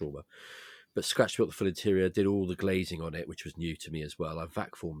real trauma. But scratch built the full interior, did all the glazing on it, which was new to me as well. I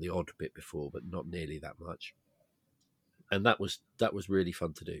vac formed the odd bit before, but not nearly that much. And that was really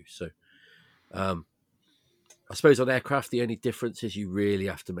fun to do. So, I suppose on aircraft, the only difference is you really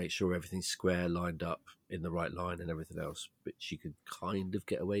have to make sure everything's square, lined up in the right line and everything else, which you can kind of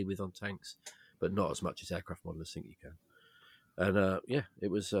get away with on tanks, but not as much as aircraft modelers think you can. And it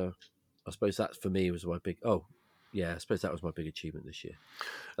was, I suppose that for me was my big, I suppose that was my big achievement this year.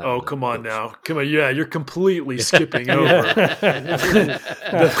 Come on now. Come on. Yeah, you're completely skipping over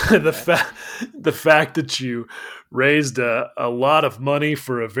the fact that you raised a lot of money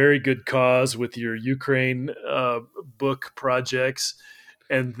for a very good cause with your Ukraine book projects,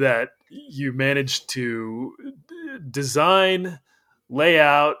 and that you managed to design, lay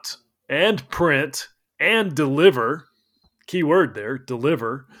out, and print and deliver, key word there,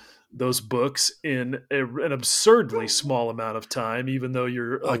 deliver, those books in an absurdly small amount of time, even though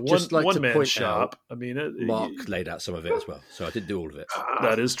you're a one-man shop. I mean, Mark laid out some of it as well, so I didn't do all of it.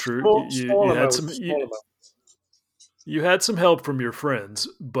 That is true. You had some help from your friends,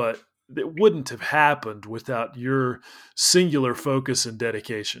 but it wouldn't have happened without your singular focus and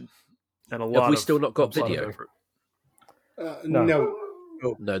dedication. And a lot. Have we still not got video? Effort. No.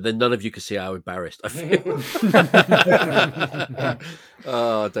 No, then none of you can see how embarrassed I feel.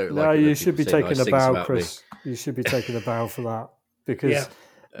 I don't like. No, you should be taking a bow, Chris. You should be taking a bow for that, because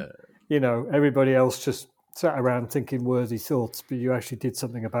everybody else just sat around thinking worthy thoughts, but you actually did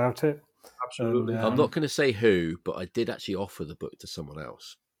something about it. Absolutely. I'm not going to say who, but I did actually offer the book to someone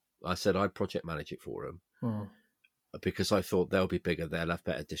else. I said I'd project manage it for them. Because I thought they'll be bigger, they'll have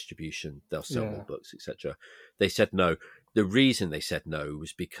better distribution, they'll sell more books, etc. They said no. The reason they said no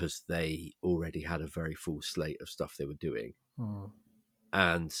was because they already had a very full slate of stuff they were doing.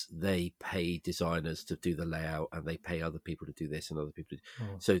 And they pay designers to do the layout, and they pay other people to do this and other people to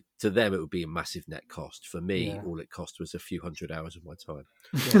do. So to them, it would be a massive net cost. For me, all it cost was a few hundred hours of my time,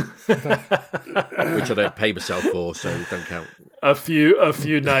 which I don't pay myself for, so it don't count. A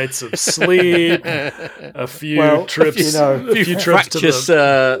few nights of sleep, a few trips, a few trips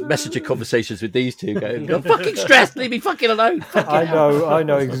to messenger conversations with these two. Going, I'm fucking stressed. Leave me fucking alone. I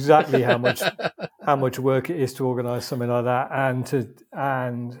know exactly how much work it is to organise something like that,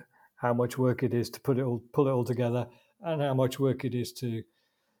 and how much work it is to pull it all together, and how much work it is to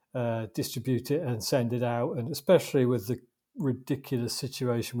distribute it and send it out, and especially with the ridiculous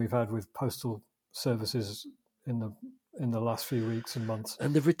situation we've had with postal services in the last few weeks and months,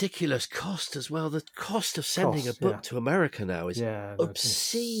 and the ridiculous cost as well. The cost of sending a book to America now is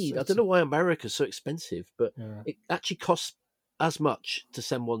obscene. I don't know why America's so expensive, but it actually costs as much to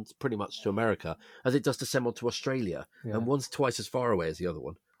send one pretty much to America as it does to send one to Australia, and one's twice as far away as the other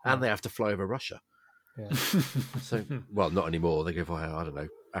one, and they have to fly over Russia. So, well, not anymore. They go via, I don't know,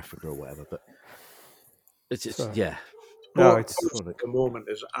 Africa or whatever. But it's No, it's at the moment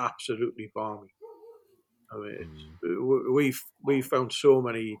is absolutely balmy. I mean, we found so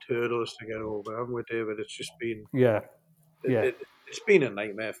many hurdles to get over, haven't we, David? It's just been it's been a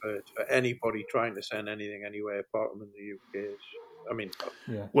nightmare for anybody trying to send anything anywhere apart from in the UK. I mean,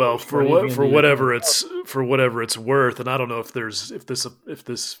 well, for whatever it's worth, and I don't know if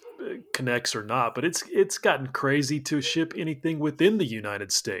this connects or not, but it's gotten crazy to ship anything within the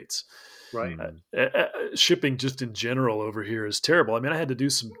United States. Right. Shipping just in general over here is terrible. I mean, I had to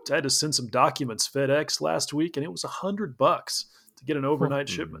send some documents FedEx last week, and it was $100 to get an overnight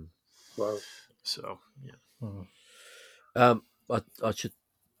shipment. Wow. So,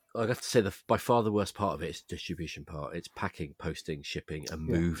 I'd have to say by far the worst part of it is the distribution part. It's packing, posting, shipping, and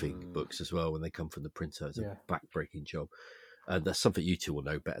moving books as well when they come from the printer. It's a back-breaking job. And that's something you two will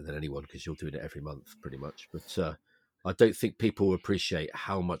know better than anyone because you're doing it every month pretty much. But I don't think people appreciate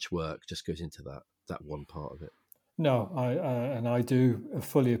how much work just goes into that one part of it. No, I do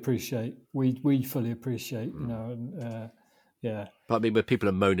fully appreciate. We fully appreciate, But I mean, when people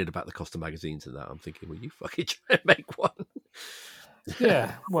are moaning about the cost of magazines and that, I'm thinking, well, you fucking try and make one.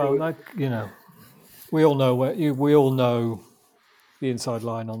 Yeah, well, we all know we all know the inside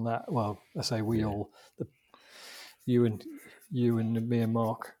line on that. Well, I say you and me and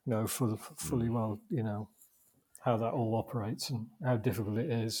Mark know fully well, how that all operates and how difficult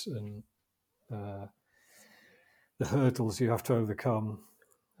it is, and the hurdles you have to overcome.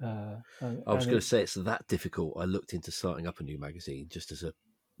 I was going to say it's that difficult. I looked into starting up a new magazine just as a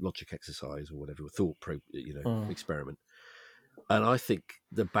logic exercise or whatever, experiment. And I think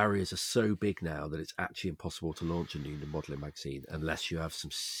the barriers are so big now that it's actually impossible to launch a new modelling magazine unless you have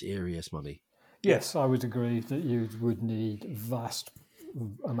some serious money. Yes, I would agree that you would need vast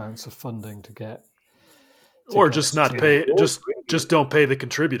amounts of funding to get. Just don't pay the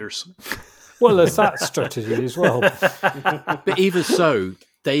contributors. Well, there's that strategy as well. But even so,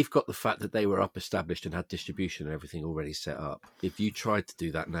 they've got the fact that they were up established and had distribution and everything already set up. If you tried to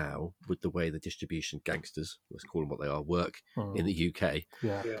do that now with the way the distribution gangsters, let's call them what they are, work in the UK,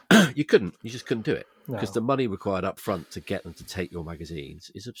 you couldn't. You just couldn't do it because the money required up front to get them to take your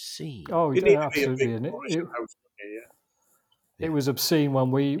magazines is obscene. Oh, yeah, absolutely. And it was obscene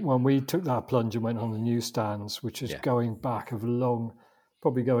when we took that plunge and went on the newsstands, which is going back of long,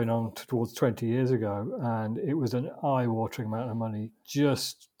 probably going on towards 20 years ago, and it was an eye-watering amount of money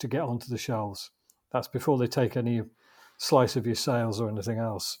just to get onto the shelves. That's before they take any slice of your sales or anything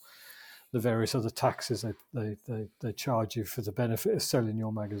else. The various other taxes they charge you for the benefit of selling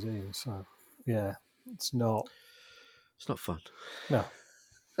your magazine. So, yeah, it's not fun. No.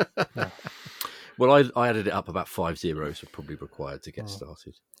 Well, I added it up about 5 zeros were probably required to get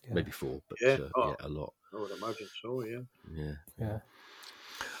started. Maybe 4, but a lot. I would imagine so. Yeah.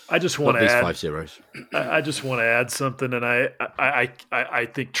 I just want to add 5 zeros. I just want to add something, and I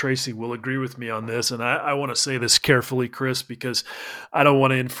think Tracy will agree with me on this, and I want to say this carefully, Chris, because I don't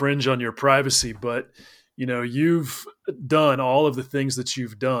want to infringe on your privacy. But you've done all of the things that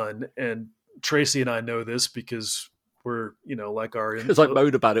you've done, and Tracy and I know this because we're like our because I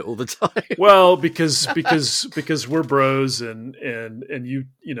moan about it all the time. Well, because we're bros, and you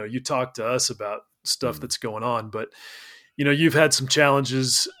talk to us about stuff that's going on, but. You've had some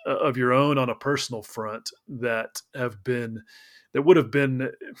challenges of your own on a personal front that would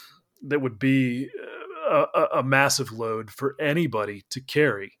be a massive load for anybody to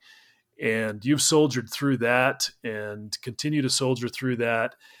carry. And you've soldiered through that and continue to soldier through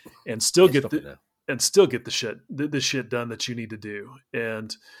that and still get the shit done that you need to do.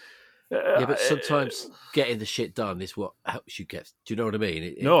 And but sometimes getting the shit done is what helps you get. Do you know what I mean?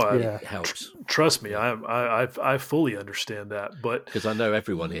 It helps. Trust me, I fully understand that. But because I know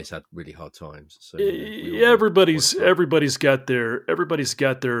everyone here's had really hard times. So everybody's got their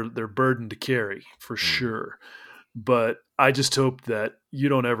burden to carry for sure. But I just hope that you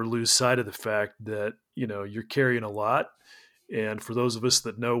don't ever lose sight of the fact that you're carrying a lot. And for those of us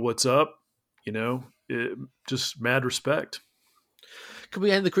that know what's up, just mad respect. Can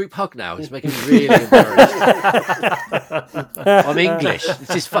we end the group hug now? It's making me really embarrassed. I'm English.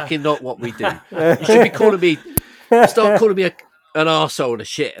 This is fucking not what we do. You should be calling me. Start calling me an arsehole and a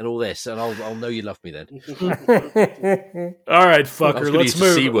shit and all this, and I'll know you love me then. All right, fucker. Let's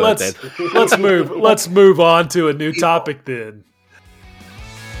move. Let's move on to a new topic then.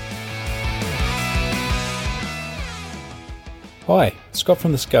 Hi, Scott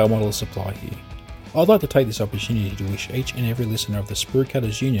from the Scale Model Supply here. I'd like to take this opportunity to wish each and every listener of the Sprue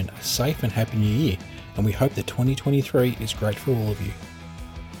Cutters Union a safe and happy new year, and we hope that 2023 is great for all of you.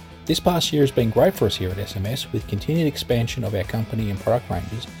 This past year has been great for us here at SMS with continued expansion of our company and product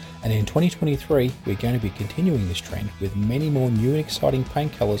ranges, and in 2023 we're going to be continuing this trend with many more new and exciting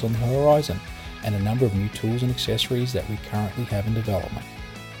paint colours on the horizon and a number of new tools and accessories that we currently have in development.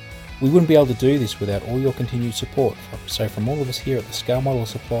 We wouldn't be able to do this without all your continued support, so from all of us here at the Scale Model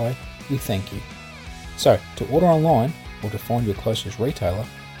Supply, we thank you. So, to order online or to find your closest retailer,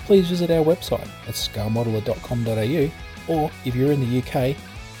 please visit our website at scalemodeler.com.au, or if you're in the UK,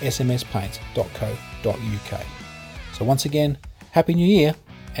 smspaints.co.uk. So once again, Happy New Year,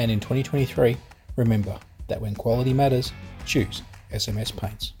 and in 2023, remember that when quality matters, choose SMS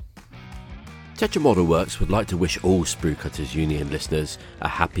Paints. Tetra Model Works would like to wish all Sprue Cutters Union listeners a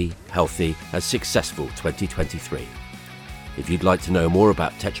happy, healthy and successful 2023. If you'd like to know more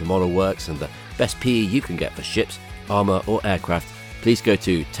about Tetra Model Works and the best PE you can get for ships, armour or aircraft, please go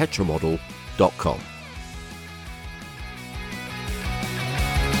to tetramodel.com.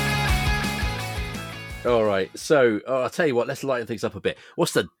 All right, so I'll tell you what, let's lighten things up a bit.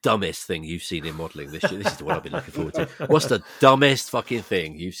 What's the dumbest thing you've seen in modelling this year? This is the one I've been looking forward to. What's the dumbest fucking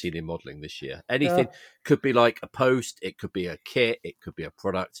thing you've seen in modelling this year? Anything. Could be like a post, it could be a kit, it could be a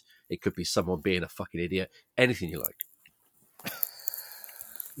product, it could be someone being a fucking idiot. Anything you like.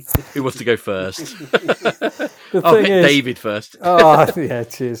 Who wants to go first? I'll get David first. Oh, yeah,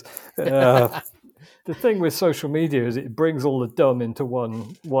 cheers. The thing with social media is it brings all the dumb into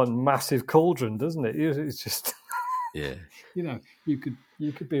one massive cauldron, doesn't it? It's just, yeah. You could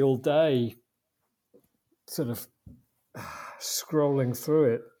be all day sort of scrolling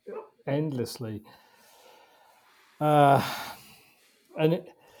through it endlessly, and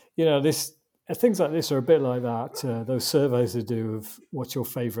things like this are a bit like that. Those surveys they do of what's your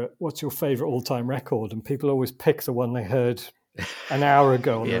favorite all-time record, and people always pick the one they heard an hour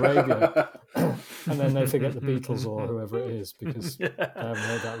ago on the radio, and then they forget the Beatles or whoever it is because they haven't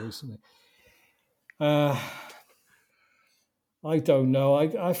heard that recently. I don't know.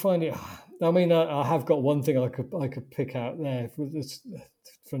 I find it I mean, I have got one thing I could pick out there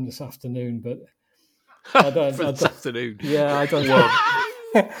from this afternoon, but I don't. This afternoon. Yeah, I don't.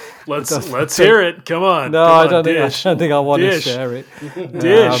 Let's hear it. Come on. No, I don't think I want to share it.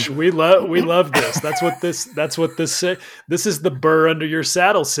 Dish. We love this. That's what this is the burr under your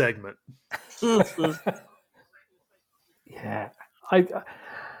saddle segment. Yeah,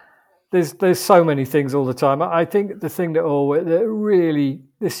 there's so many things all the time. I think the thing that really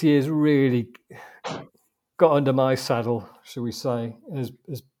this year's really got under my saddle, shall we say,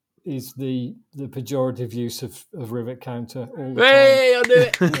 is the pejorative use of rivet counter all the time. Hey, I knew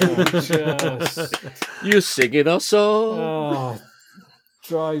it. You're singing our song. Oh,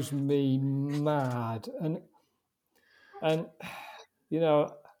 drives me mad. And you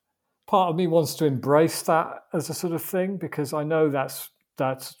know, part of me wants to embrace that as a sort of thing because I know that's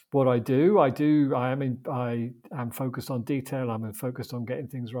what I do. I am focused on detail. I'm focused on getting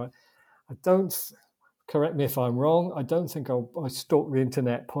things right. I don't. Correct me if I'm wrong. I don't think I stalk the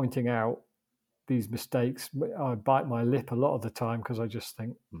internet pointing out these mistakes. I bite my lip a lot of the time because I just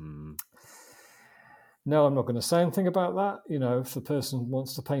think, no, I'm not going to say anything about that. You know, if the person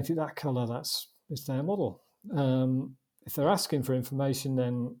wants to paint it that colour, it's their model. If they're asking for information,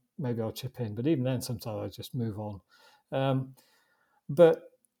 then maybe I'll chip in. But even then, sometimes I just move on. But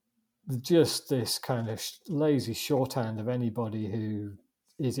just this kind of lazy shorthand of anybody who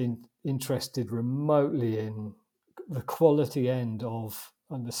is interested remotely in the quality end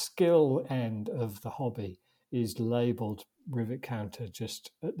and the skill end of the hobby is labelled rivet counter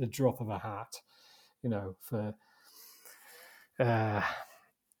just at the drop of a hat, you know, for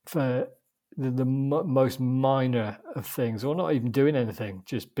the most minor of things, or not even doing anything,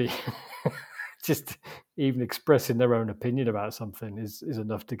 just even expressing their own opinion about something is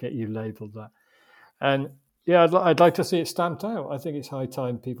enough to get you labelled that. And yeah, I'd like to see it stamped out. I think it's high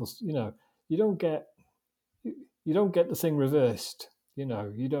time people, you know, you don't get the thing reversed. You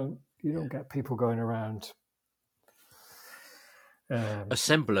know, you don't get people going around.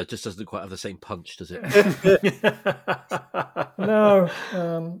 Assembler just doesn't quite have the same punch, does it? No.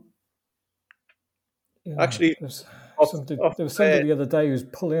 Actually, there was somebody the other day who was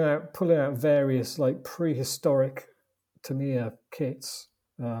pulling out various like prehistoric Tamiya kits.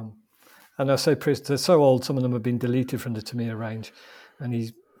 And I say they're so old, some of them have been deleted from the Tamiya range. And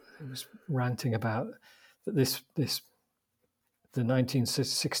he was ranting about that the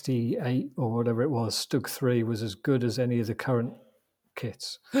 1968 or whatever it was, Stug 3 was as good as any of the current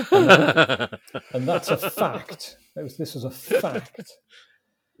kits. And that's a fact. This was a fact.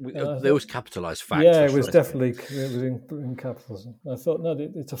 There was capitalised fact. Yeah, it was definitely in capitalism. I thought, no,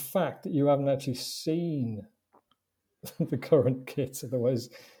 it's a fact that you haven't actually seen the current kits. Otherwise,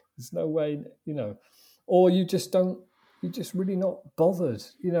 there's no way, you know, or you're just really not bothered.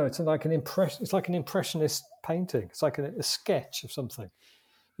 You know, it's like an impressionist painting. It's like a sketch of something.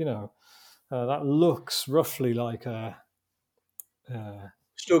 You know, that looks roughly like a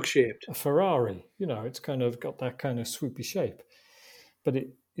Stug shaped, a Ferrari. You know, it's kind of got that kind of swoopy shape, but it,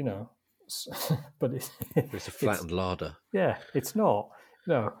 you know, it's a flattened larder. Yeah, it's not.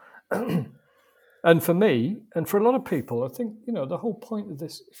 No. And for me, and for a lot of people, I think, you know, the whole point of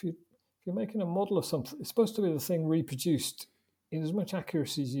this, if you're making a model of something, it's supposed to be the thing reproduced in as much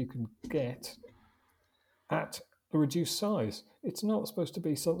accuracy as you can get at a reduced size. It's not supposed to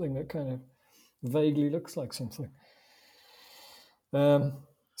be something that kind of vaguely looks like something.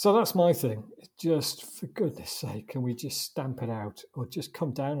 So that's my thing. Just, for goodness sake, can we just stamp it out or just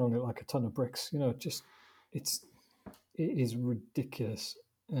come down on it like a ton of bricks? You know, it is ridiculous.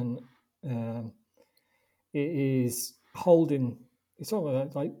 And it is it's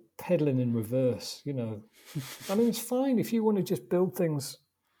all like pedaling in reverse, you know. I mean, it's fine if you want to just build things,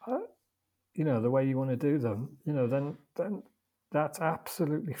 you know, the way you want to do them, you know, then that's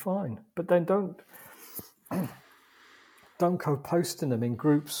absolutely fine. But then don't go posting them in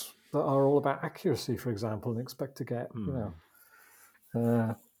groups that are all about accuracy, for example, and expect to get, you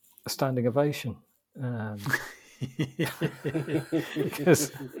know, a standing ovation.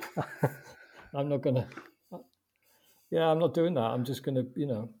 Because I'm not going to... Yeah, I'm not doing that. I'm just going to, you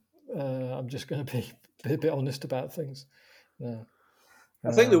know, be a bit honest about things. Yeah.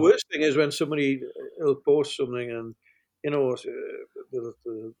 I think the worst thing is when somebody will post something and, you know, they'll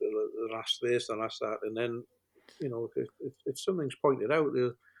ask this, they'll ask that, and then, you know, if something's pointed out,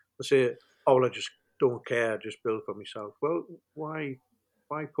 they'll say, "Oh, I just don't care. I just build for myself." Well, why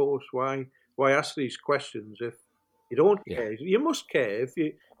post? Why ask these questions if you don't care? You must care if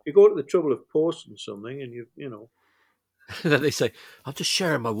you go to the trouble of posting something and you know. Then they say, "I'm just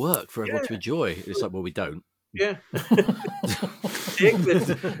sharing my work for everyone to enjoy." It's like, well, we don't. Yeah. Take this,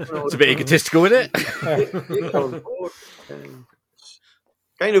 It's a bit egotistical, isn't it? take it on board.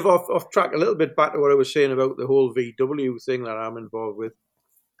 Kind of off track a little bit back to what I was saying about the whole VW thing that I'm involved with.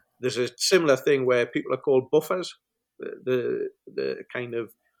 There's a similar thing where people are called buffers. The kind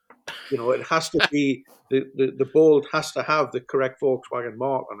of, it has to be, the bold has to have the correct Volkswagen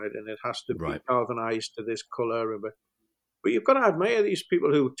mark on it, and it has to be galvanized to this colour. But you've got to admire these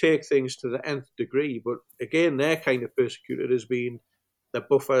people who take things to the nth degree. But again, they're kind of persecuted as being the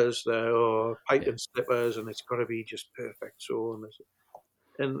buffers, the pipe and slippers, and it's got to be just perfect. So,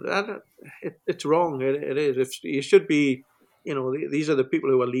 and it's wrong. It is. You should be, these are the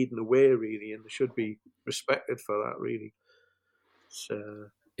people who are leading the way, really, and they should be respected for that, really. So,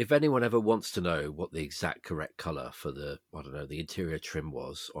 if anyone ever wants to know what the exact correct colour for the interior trim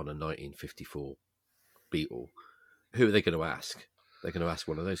was on a 1954 Beetle, who are they going to ask? They're going to ask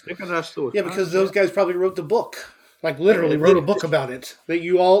one of those guys. They're going to ask those. Yeah, because those guys probably wrote the book. Like literally wrote a book about it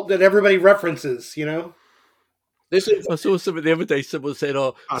that everybody references, I saw something the other day. Someone said,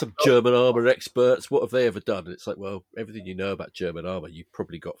 some German armour experts. What have they ever done? And it's like, well, everything you know about German armour, you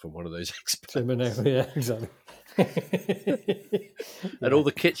probably got from one of those experts. Yeah, exactly. And all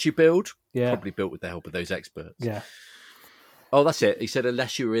the kits you build, probably built with the help of those experts. Yeah. Oh, that's it. He said,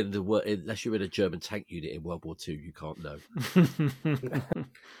 unless you're in a German tank unit in World War II, you can't know.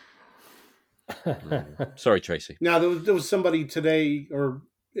 Sorry, Tracy. Now, there was somebody today or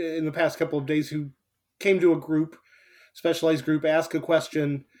in the past couple of days who came to a specialized group, asked a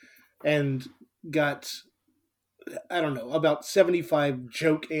question, and got, I don't know, about 75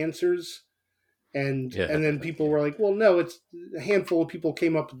 joke answers. And then people were like, well, no, it's a handful of people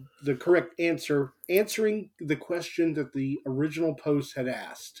came up with the correct answer, answering the question that the original post had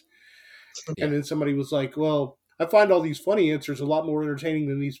asked. Yeah. And then somebody was like, well, I find all these funny answers a lot more entertaining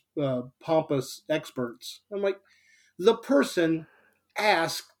than these pompous experts. I'm like, the person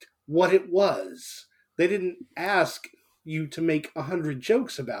asked what it was. They didn't ask you to make 100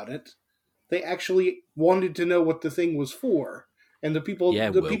 jokes about it. They actually wanted to know what the thing was for. And the people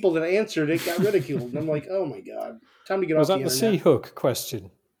that answered it got ridiculed. And I'm like, oh my God. Time to get off the internet. Was that the C-hook question?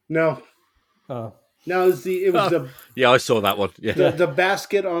 No. Oh. No, it was the... Yeah, I saw that one. Yeah. The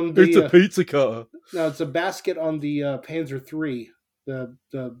basket on the... It's a pizza cutter. No, it's a basket on the Panzer III.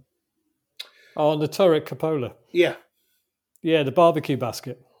 On the turret cupola. Yeah. Yeah, the barbecue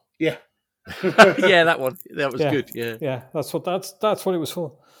basket. Yeah. Yeah, that one. That was good. Yeah. Yeah, that's what it was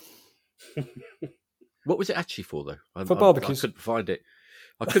for. What was it actually for, though? For barbecues. I couldn't find it.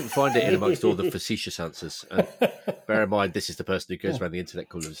 I couldn't find it in amongst all the facetious answers. And bear in mind, this is the person who goes around the internet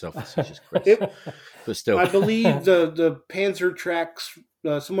calling himself facetious Chris. But still, I believe the Panzer tracks.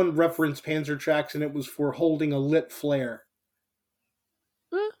 Someone referenced Panzer tracks, and it was for holding a lit flare.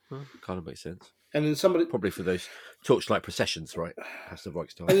 Well, kind of makes sense. And then somebody probably for those torchlight processions, right? That's the right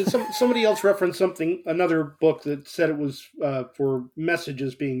time. And then somebody else referenced another book that said it was for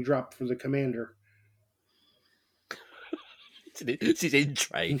messages being dropped for the commander. It's his in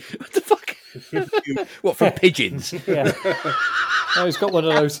tray. What the fuck? What, from pigeons? Yeah. No, he's got one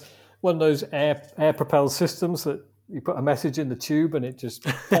of those air propelled systems that you put a message in the tube and it just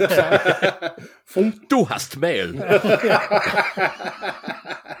pops out. Du hast Mail.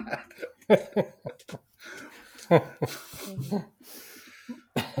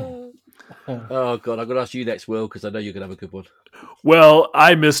 Oh God, I'm going to ask you next, Will, because I know you're going to have a good one. Well,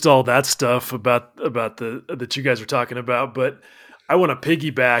 I missed all that stuff about that you guys were talking about, but I want to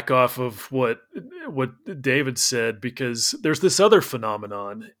piggyback off of what David said, because there's this other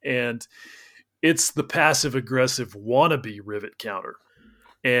phenomenon, and it's the passive aggressive wannabe rivet counter.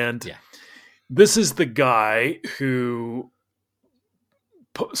 And this is the guy who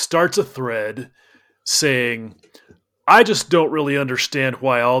starts a thread saying, I just don't really understand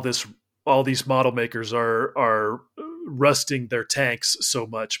why all these model makers are rusting their tanks so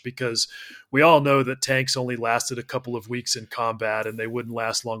much, because we all know that tanks only lasted a couple of weeks in combat and they wouldn't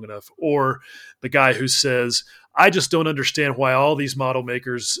last long enough. Or the guy who says, I just don't understand why all these model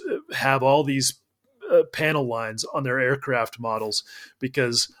makers have all these panel lines on their aircraft models,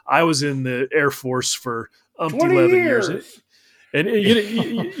 because I was in the Air Force for 11 years. And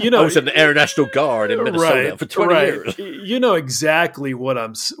you know, I was in the Air National Guard in Minnesota for 20 years. You know exactly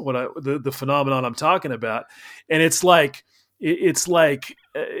the phenomenon I'm talking about, and it's like they'll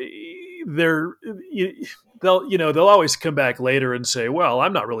always come back later and say, "Well,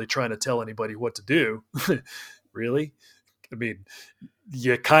 I'm not really trying to tell anybody what to do." Really? I mean,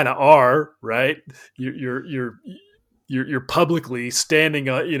 you kind of are, right? You're publicly standing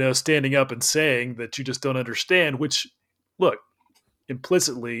up and saying that you just don't understand. Which, look,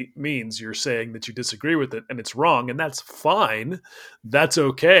 implicitly means you're saying that you disagree with it and it's wrong, and that's fine. That's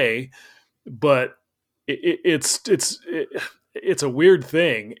okay. But it's a weird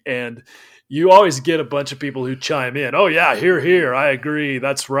thing, and you always get a bunch of people who chime in. Oh yeah, here, I agree.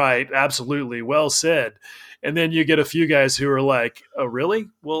 That's right. Absolutely. Well said. And then you get a few guys who are like, oh really?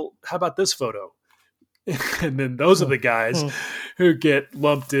 Well, how about this photo? And then those are the guys who get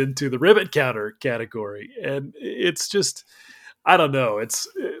lumped into the ribbit counter category. And it's just, I don't know.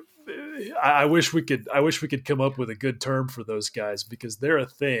 I wish we could come up with a good term for those guys, because they're a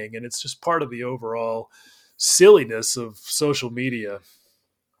thing, and it's just part of the overall silliness of social media.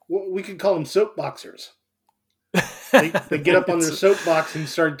 Well, we could call them soapboxers. They get up on their soapbox and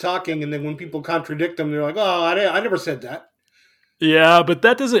start talking, and then when people contradict them, they're like, "Oh, I never said that." Yeah, but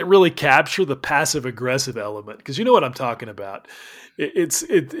that doesn't really capture the passive aggressive element, because you know what I'm talking about.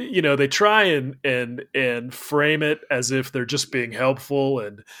 They try and frame it as if they're just being helpful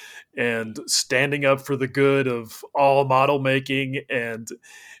and standing up for the good of all model making, and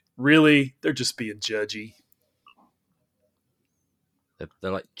really they're just being judgy.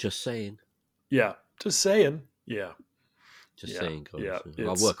 They're like, just saying. Yeah, just saying. Yeah. Just saying, guys. Yeah,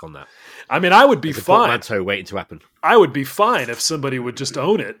 I'll work on that. I mean, I would be fine. Portmanteau waiting to happen. I would be fine if somebody would just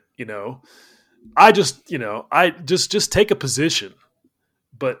own it. I just take a position,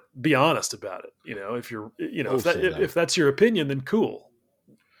 but be honest about it. If you're, if that's your opinion, then cool.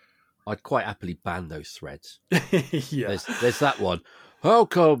 I'd quite happily ban those threads. Yeah. There's that one. How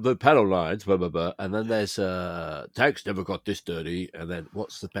come the panel lines, blah, blah, blah. And then there's tanks never got this dirty. And then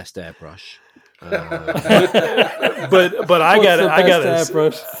what's the best airbrush? But I got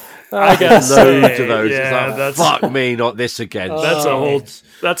airbrush. I got loads of those. Yeah, it's like, fuck me, not this again. That's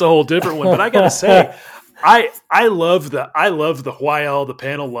a whole different one. But I gotta say, I love the why all the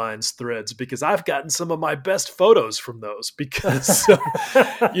panel lines threads, because I've gotten some of my best photos from those, because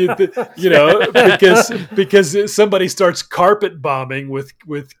because somebody starts carpet bombing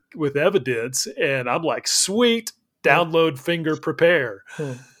with evidence, and I'm like, sweet, download, finger, prepare.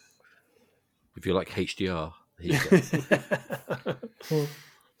 If you like HDR, here you go.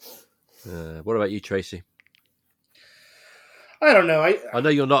 What about you, Tracy? I don't know. I know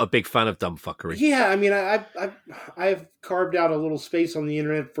you're not a big fan of dumb fuckery. Yeah, I mean, I've carved out a little space on the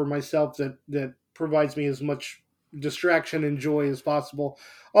internet for myself that provides me as much distraction and joy as possible.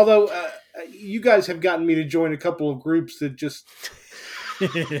 Although you guys have gotten me to join a couple of groups that just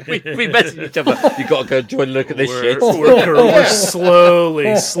we message each other. You got to go join and look at this shit. We're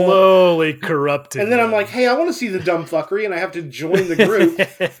slowly corrupting. And then I'm like, hey, I want to see the dumb fuckery, and I have to join the group.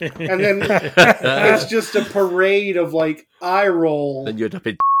 And then it's just a parade of like eye roll. Then you end up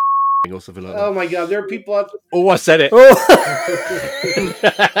in or something like that. Oh my god, there are people out. Oh, I said it.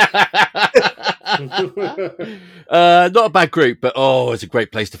 Not a bad group, but it's a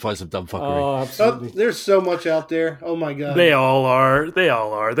great place to find some dumb fuckery. Oh, absolutely. There's so much out there. Oh my god. They all are. They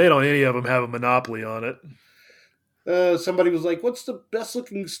don't any of them have a monopoly on it. Somebody was like, what's the best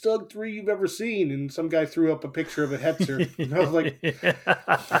looking Stug 3 you've ever seen? And some guy threw up a picture of a Hetzer. And I was like...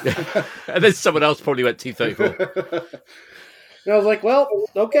 And then someone else probably went T34. And I was like, well,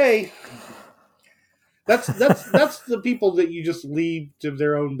 okay. That's the people that you just leave to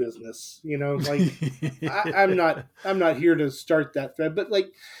their own business. Like I'm not here to start that thread, but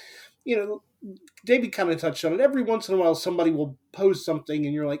like, David kind of touched on it. Every once in a while somebody will post something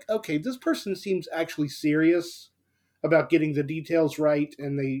and you're like, okay, this person seems actually serious about getting the details right,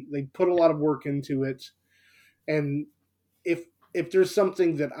 and they put a lot of work into it. And if there's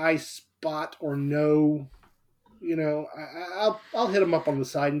something that I spot or know, I'll hit them up on the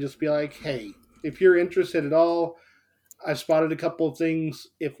side and just be like, hey, if you're interested at all, I've spotted a couple of things.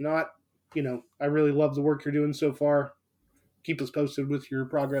 If not, I really love the work you're doing so far. Keep us posted with your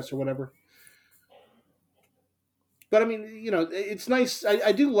progress or whatever. But I mean, it's nice.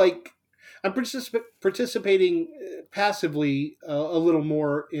 I do like, I'm participating passively a little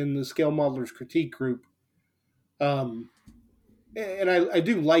more in the Scale Modelers Critique group. And I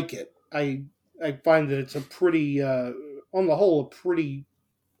do like it. I find that it's a pretty, on the whole, a pretty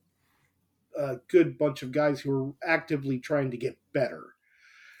good bunch of guys who are actively trying to get better.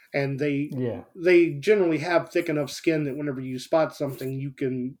 And they generally have thick enough skin that whenever you spot something,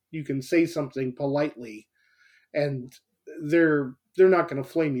 you can say something politely, and they're not going to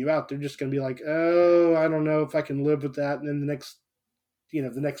flame you out. They're just going to be like, oh, I don't know if I can live with that. And then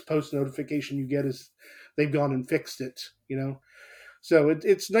the next post notification you get is they've gone and fixed it. So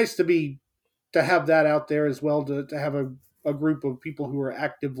it's nice to have that out there as well, to have a group of people who are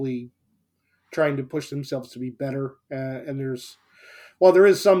actively trying to push themselves to be better. And there's while there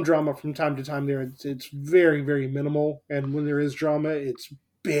is some drama from time to time there, it's very, very minimal. And when there is drama, it's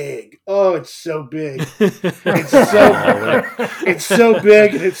big. Oh, it's so big. It's so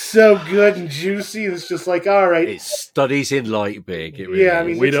big and it's so good and juicy. It's just like, all right. It studies in light big. It really I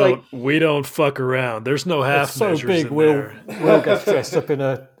mean, we don't fuck around. There's no half it's so measures big. in Will there. gets dressed up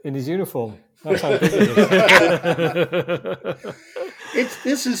in his uniform. That's how big it is.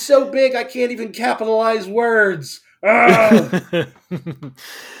 This is so big I can't even capitalize words. Ah!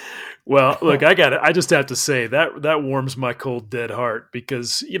 Well, look, I just have to say that warms my cold dead heart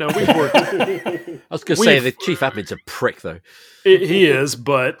because we've worked. I was going to say the chief admin's a prick, though. He is,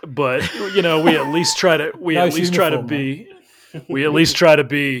 but we at least try to we at least try to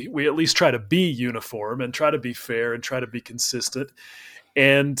be uniform and try to be fair and try to be consistent.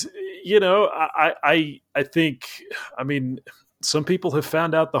 And I think, I mean, some people have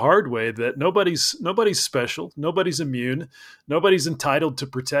found out the hard way that nobody's special, nobody's immune, nobody's entitled to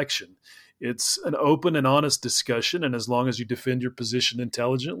protection. It's an open and honest discussion, and as long as you defend your position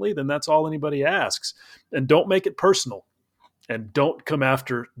intelligently, then that's all anybody asks. And don't make it personal. And don't come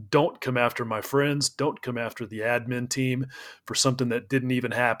after my friends, don't come after the admin team for something that didn't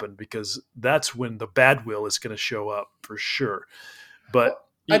even happen, because that's when the bad will is going to show up for sure. But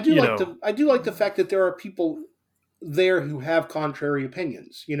I do like the fact that there are people there who have contrary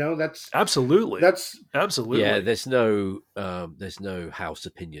opinions. That's absolutely. Yeah, there's no house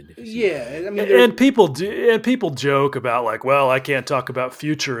opinion. Yeah, I mean, and people joke about like, well, I can't talk about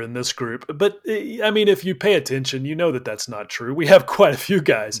future in this group, but I mean, if you pay attention, you know that that's not true. We have quite a few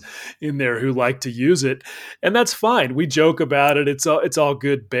guys in there who like to use it, and that's fine. We joke about it. It's all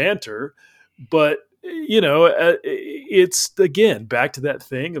good banter, but it's again back to that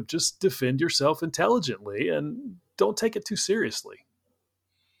thing of just defend yourself intelligently and don't take it too seriously.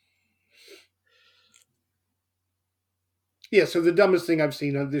 Yeah, so the dumbest thing I've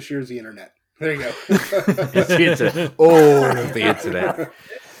seen on this year is the internet. There you go. It's the internet. All of the internet.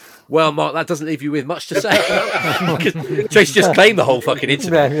 Well, Mark, that doesn't leave you with much to say. Trace just claimed the whole fucking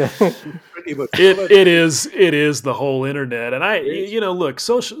internet. It is the whole internet. And look,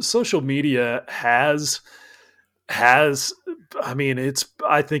 social media has I mean,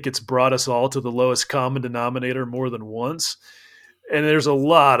 I think it's brought us all to the lowest common denominator more than once. And there's a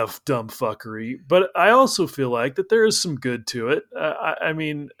lot of dumb fuckery, but I also feel like that there is some good to it. I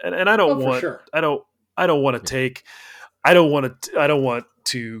mean, and I don't want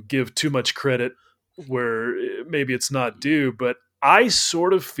to give too much credit where maybe it's not due, but I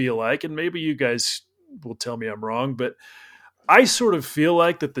sort of feel like, and maybe you guys will tell me I'm wrong, but I sort of feel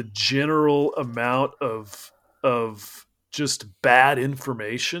like that the general amount of just bad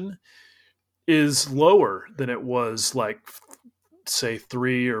information is lower than it was like, say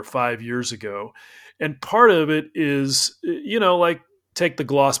 3 or 5 years ago. And part of it is, like take the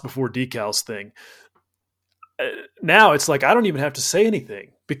gloss before decals thing. Now it's like, I don't even have to say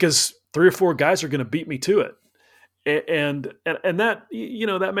anything because 3 or 4 guys are going to beat me to it. And that,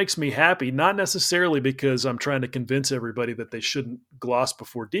 that makes me happy, not necessarily because I'm trying to convince everybody that they shouldn't gloss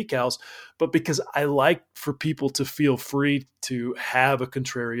before decals, but because I like for people to feel free to have a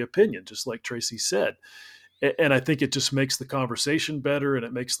contrary opinion, just like Tracy said. And I think it just makes the conversation better and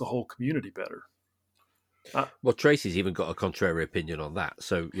it makes the whole community better. Well, Tracy's even got a contrary opinion on that,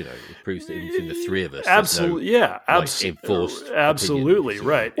 so it proves that even the 3 of us, absolutely, enforced, absolutely opinion.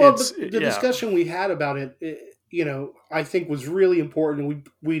 Right. Well, the discussion we had about it, I think was really important.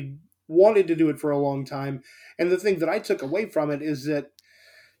 We wanted to do it for a long time, and the thing that I took away from it is that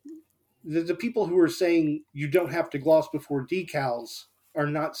the people who are saying you don't have to gloss before decals are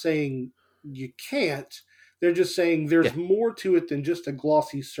not saying you can't. They're just saying there's more to it than just a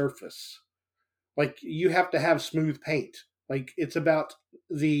glossy surface. Like, you have to have smooth paint. Like, it's about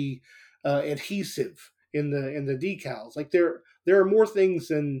the adhesive in the decals. Like, there are more things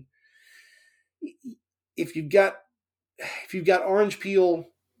than if you've got orange peel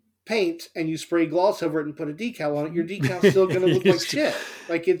paint and you spray gloss over it and put a decal on it, your decal's still going to look like shit.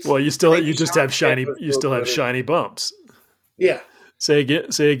 Like, it's you just have shiny bumps. Yeah. Say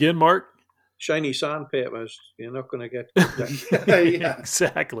again, Mark. Shiny sandpapers. You're not going to get yeah.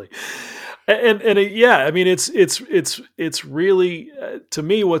 Exactly. And yeah, I mean, it's really, to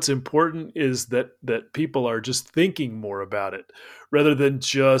me, what's important is that people are just thinking more about it rather than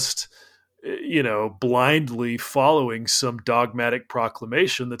just, blindly following some dogmatic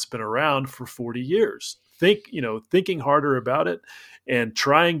proclamation that's been around for 40 years. Thinking harder about it and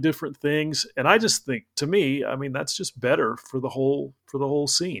trying different things. And I just think, to me, I mean, that's just better for the whole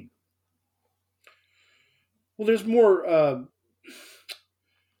scene. Well, there's more,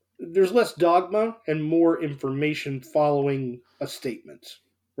 there's less dogma and more information following a statement,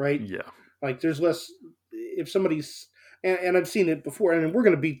 right? Yeah. Like there's less if somebody's and I've seen it before, and we're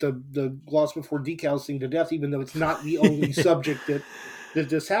going to beat the gloss before decals thing to death, even though it's not the only subject that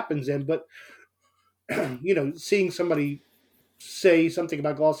this happens in. But seeing somebody say something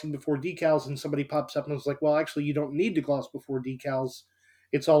about glossing before decals, and somebody pops up and is like, "Well, actually, you don't need to gloss before decals.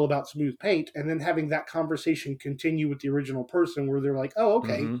 It's all about smooth paint." And then having that conversation continue with the original person, where they're like, "Oh,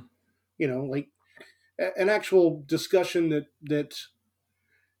 okay," like an actual discussion that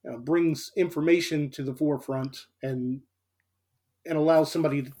brings information to the forefront and allows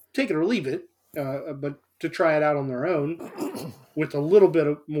somebody to take it or leave it, but to try it out on their own with a little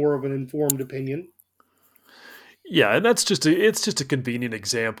bit more of an informed opinion. Yeah, and it's just a convenient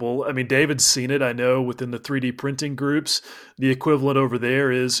example. I mean, David's seen it, I know, within the 3D printing groups. The equivalent over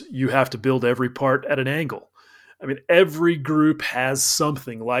there is you have to build every part at an angle. I mean, every group has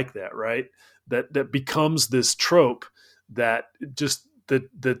something like that, right? That becomes this trope that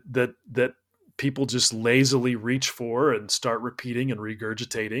people just lazily reach for and start repeating and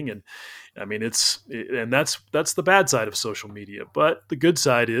regurgitating. And I mean, that's the bad side of social media. But the good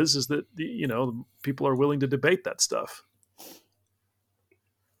side is that people are willing to debate that stuff.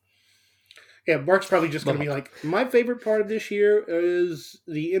 Yeah, Mark's probably just going to be like, my favorite part of this year is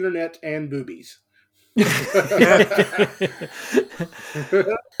the internet and boobies.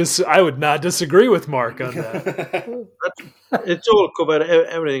 I would not disagree with Mark on that. It's all covered,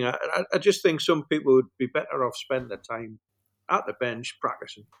 everything. I just think some people would be better off spending their time at the bench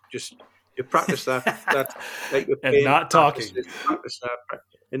practicing. Just you practice that like and not talking. Practice that,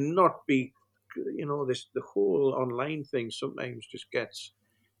 and not be, the whole online thing sometimes just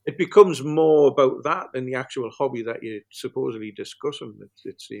it becomes more about that than the actual hobby that you're supposedly discussing.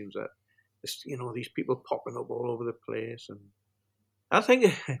 It seems that these people popping up all over the place, and I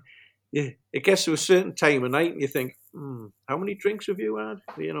think it gets to a certain time of night and you think, how many drinks have you had?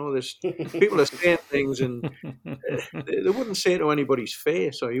 There's people are saying things and they wouldn't say it to anybody's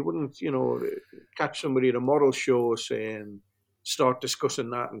face, or you wouldn't, catch somebody at a model show start discussing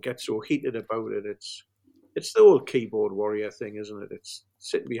that and get so heated about it. It's the old keyboard warrior thing, isn't it? It's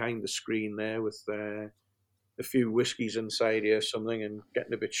sitting behind the screen there with a few whiskies inside you or something and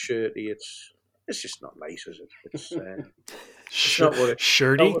getting a bit shirty. It's just not nice, is it? It's not what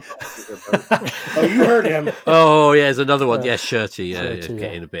shirty. Oh, you heard him. Oh, yeah, there's another one. Yeah, shirty. Yeah,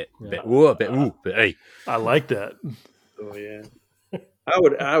 getting a bit, hey. I like that. Oh yeah.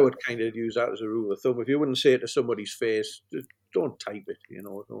 I would kind of use that as a rule of thumb. If you wouldn't say it to somebody's face, just don't type it.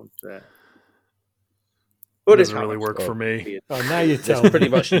 Don't. But it doesn't really work for me. Oh, now you tell. There's pretty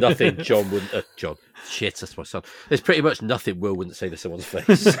much nothing John wouldn't. John, shit, that's my son. There's pretty much nothing Will wouldn't say to someone's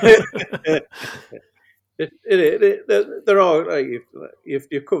face. There are, like, if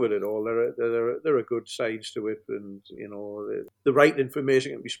you covered it all, there are good sides to it, and the right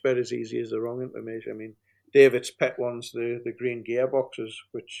information can be spread as easy as the wrong information. I mean, David's pet one's the green gearboxes,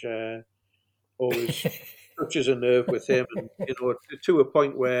 which always touches a nerve with him, and to a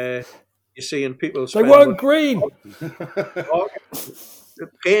point where you're seeing people. They weren't green.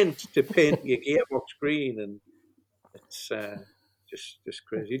 Paint your gearbox green, and it's just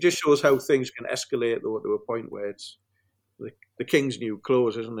crazy. It just shows how things can escalate though to a point where it's the king's new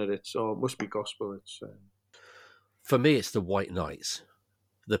clothes, isn't it? It must be gospel. For me, it's the white knights,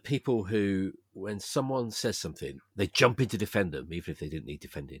 the people who, when someone says something, they jump in to defend them, even if they didn't need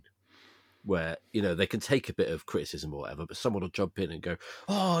defending. Where they can take a bit of criticism or whatever, but someone will jump in and go,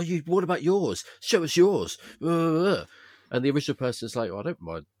 "Oh, what about yours? Show us yours." And the original person's like, "I don't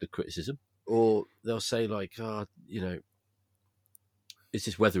mind the criticism," or they'll say like, "Is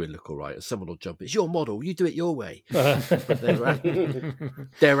this weathering look all right?" And someone will jump in, "It's your model, you do it your way."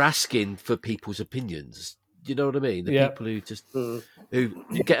 They're asking for people's opinions. Do you know what I mean? The people who just who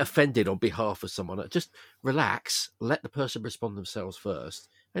get offended on behalf of someone. Just relax, let the person respond themselves first.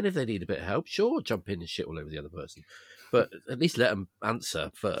 And if they need a bit of help, sure, jump in and shit all over the other person. But at least let them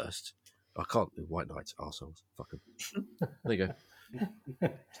answer first. I can't do white knights, arseholes. Fuck them. There you go.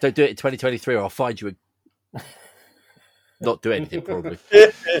 Just don't do it in 2023 or I'll find you a... Not do anything, probably.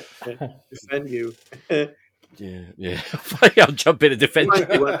 Defend you. Yeah. I'll jump in and defend you.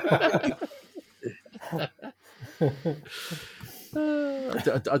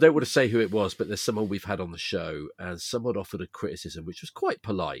 I don't want to say who it was, but there's someone we've had on the show, and someone offered a criticism which was quite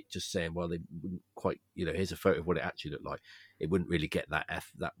polite, just saying, well, they wouldn't quite, here's a photo of what it actually looked like. It wouldn't really get that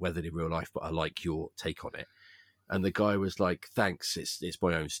weathered in real life, but I like your take on it. And the guy was like, thanks, it's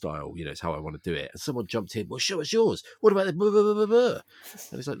my own style, it's how I want to do it. And someone jumped in, well, show us yours. What about the blah, blah, blah, blah?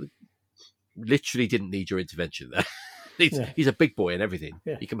 And it's like, literally didn't need your intervention there. He's a big boy and everything.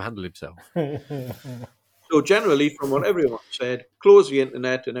 Yeah. He can handle himself. So generally, from what everyone said, close the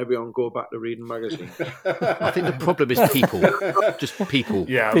internet and everyone go back to reading magazines. I think the problem is people, just people.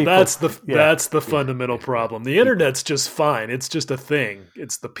 Yeah, People. that's the fundamental problem. The internet's just fine. It's just a thing.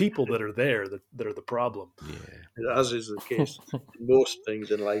 It's the people that are there that are the problem. Yeah. As is the case in most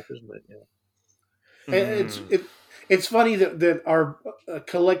things in life, isn't it? Yeah. And it's funny that our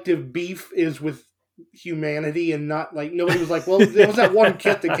collective beef is with humanity and not like nobody was like, well, there was that one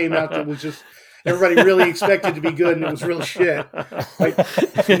kit that came out that was just everybody really expected to be good and it was real shit. Like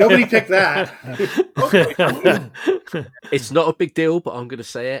nobody picked that. It's not a big deal, but I'm going to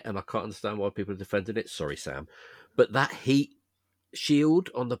say it, and I can't understand why people are defending it. Sorry, Sam. But that heat shield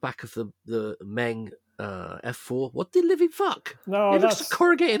on the back of the Meng F4, what the living fuck? No, it looks like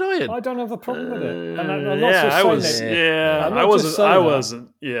corrugated iron. I don't have a problem with it. And I'm not Yeah, just I saying was. it. Yeah, I'm I not wasn't. just saying I that. wasn't.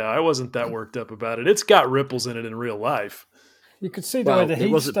 Yeah, I wasn't that worked up about it. It's got ripples in it in real life. You could see the way the heat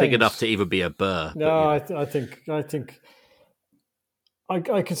it wasn't big stains. enough to even be a burr. No, I think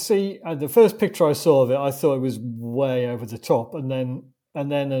I could see the first picture I saw of it. I thought it was way over the top, and then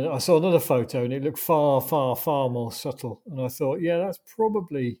I saw another photo, and it looked far, far, far more subtle. And I thought, yeah, that's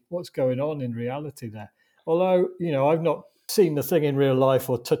probably what's going on in reality there. Although I've not seen the thing in real life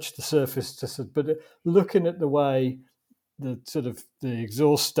or touched the surface, but looking at the way the sort of the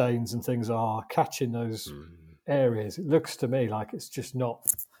exhaust stains and things are catching those areas, it looks to me like it's just not.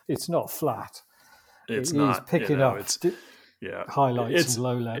 It's not flat. It's It not is picking up. Highlights and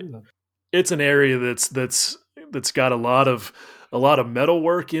low level. It's an area that's got a lot of metal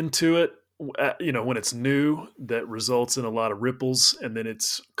work into it. When it's new, that results in a lot of ripples, and then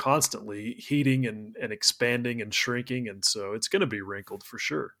it's constantly heating and expanding and shrinking, and so it's going to be wrinkled for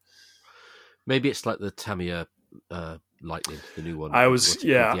sure. Maybe it's like the Tamiya Lightning, the new one. The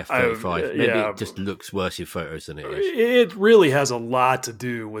F-35. Maybe it just looks worse in photos than it is. It really has a lot to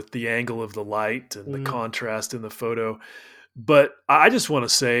do with the angle of the light and the contrast in the photo. But I just want to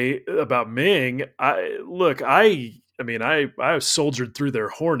say about Meng, I soldiered through their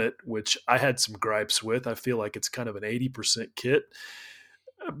Hornet, which I had some gripes with. I feel like it's kind of an 80% kit.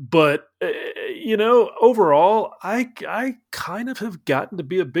 But, overall, I kind of have gotten to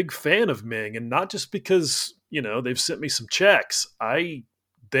be a big fan of Meng, and not just because, they've sent me some checks.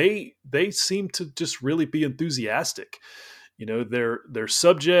 They seem to just really be enthusiastic. Their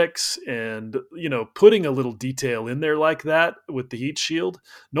subjects, and putting a little detail in there like that with the heat shield.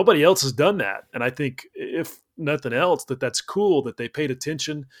 Nobody else has done that, and I think if nothing else, that's cool that they paid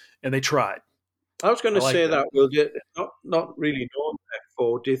attention and they tried. I was going to say that. Well, not really known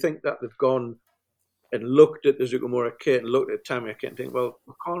F4. Do you think that they've gone and looked at the Zucamura kit and looked at Tamiya kit and think, well,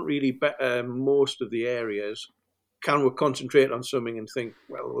 we can't really better most of the areas. Can we concentrate on something and think,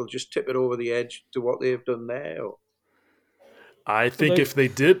 well, we'll just tip it over the edge to what they've done there? Or... I think if they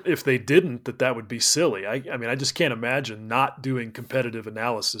didn't, that would be silly. I mean, I just can't imagine not doing competitive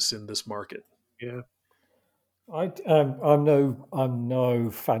analysis in this market. Yeah, I'm no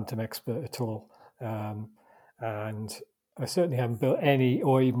Phantom expert at all, and I certainly haven't built any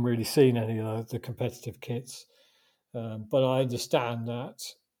or even really seen any of the competitive kits. But I understand that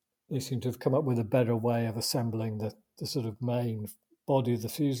they seem to have come up with a better way of assembling the sort of main body of the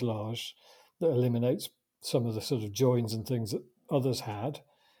fuselage that eliminates some of the sort of joins and things that others had,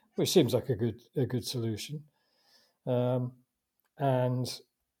 which seems like a good solution. And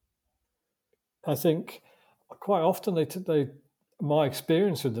I think quite often my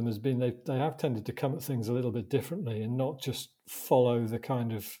experience with them has been they have tended to come at things a little bit differently and not just follow the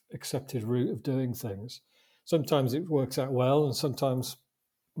kind of accepted route of doing things. Sometimes it works out well, and sometimes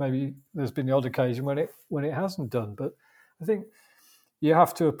maybe there's been the odd occasion when it hasn't done. But I think you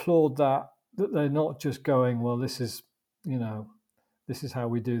have to applaud that they're not just going, well, this is how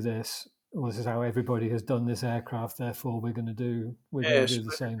we do this, or this is how everybody has done this aircraft, therefore we're going to do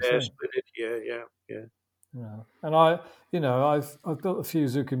the same thing. Yeah. And I've built a few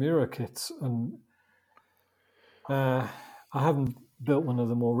Zucamura kits, and I haven't built one of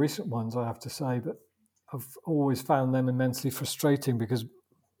the more recent ones, I have to say, but I've always found them immensely frustrating because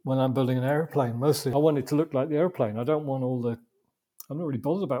when I'm building an airplane, mostly I want it to look like the airplane. I'm not really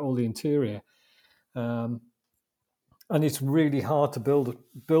bothered about all the interior. And it's really hard to build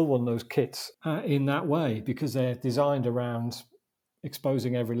one of those kits in that way because they're designed around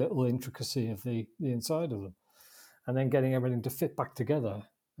exposing every little intricacy of the inside of them. And then getting everything to fit back together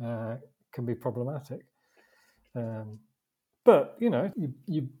can be problematic. But,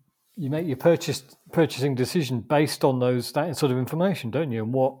 you make your purchasing decision based on that sort of information, don't you?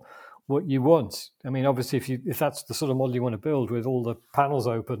 And what you want. I mean, obviously, if that's the sort of model you want to build with all the panels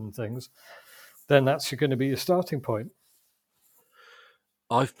open and things, then that's going to be your starting point.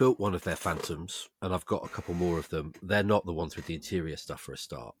 I've built one of their Phantoms, and I've got a couple more of them. They're not the ones with the interior stuff for a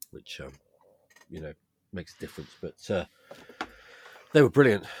start, which makes a difference. But they were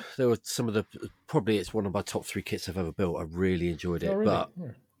brilliant. They were some of the probably it's one of my top 3 kits I've ever built. I really enjoyed it, Oh, really? but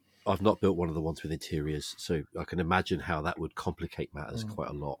I've not built one of the ones with interiors, so I can imagine how that would complicate matters quite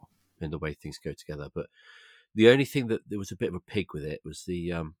a lot in the way things go together. But the only thing that there was a bit of a pig with it was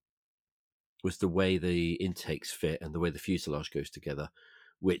the way the intakes fit and the way the fuselage goes together,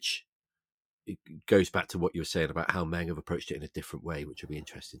 which it goes back to what you were saying about how Meng have approached it in a different way, which will be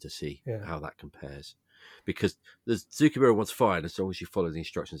interesting to see how that compares. Because the Zucchero one's fine as long as you follow the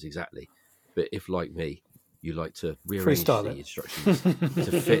instructions exactly. But if, like me, you like to rearrange Freestyle the it. instructions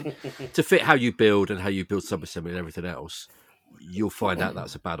to fit how you build and how you build subassembly and everything else, you'll find out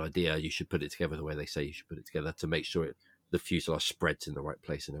that's a bad idea. You should put it together the way they say you should put it together to make sure the fuselage spreads in the right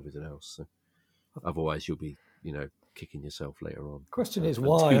place and everything else. So otherwise, you'll be, kicking yourself later on. Question is And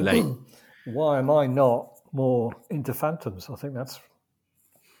why? too late. Why am I not more into Phantoms? I think that's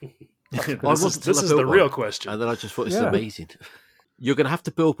This is the real question. And then I just thought this is Yeah. amazing. You're going to have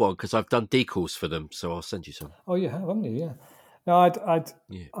to build one because I've done decals for them, so I'll send you some. Oh, you have, haven't you? Yeah. No,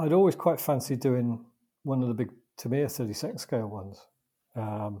 I'd always quite fancy doing one of the big Tamiya 32nd scale ones,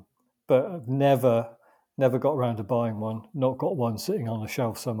 but I've never got around to buying one. Not got one sitting on a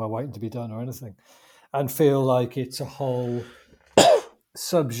shelf somewhere waiting to be done or anything, and feel like it's a whole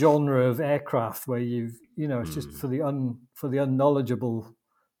subgenre of aircraft where it's just for the unknowledgeable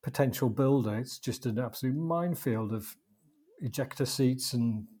potential builder. It's just an absolute minefield of ejector seats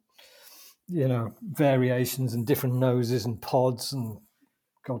and variations and different noses and pods and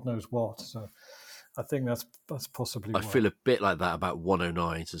God knows what. So I think that's possibly. I feel a bit like that about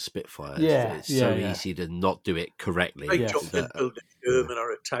 109s and Spitfires. Yeah, It's so easy to not do it correctly. I jumped in build a German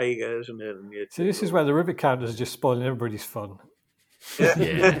or a Tiger, isn't it? And So this is where the rivet counters are just spoiling everybody's fun.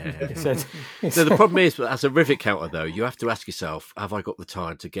 Yeah. He said, So the problem is, as a rivet counter, though, you have to ask yourself, have I got the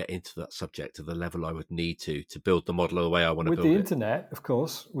time to get into that subject to the level I would need to build the model the way I want to with build the it? internet, of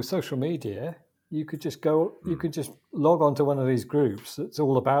course, with social media, you could just log on to one of these groups that's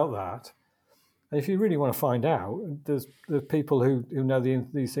all about that. And if you really want to find out, there's people who know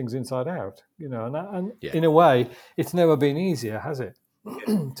these things inside out, and in a way, it's never been easier, has it?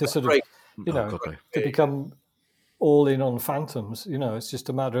 To sort of, to become all in on Phantoms. It's just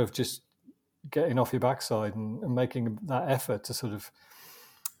a matter of just getting off your backside and making that effort to sort of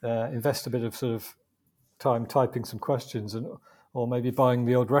invest a bit of sort of time typing some questions or maybe buying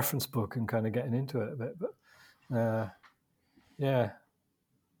the old reference book and kind of getting into it a bit. But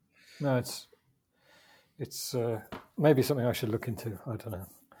no, it's maybe something I should look into. I don't know.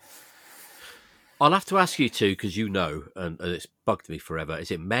 I'll have to ask you too, because and it's bugged me forever. Is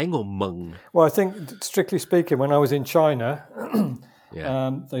it Meng or Meng? Well, I think, strictly speaking, when I was in China,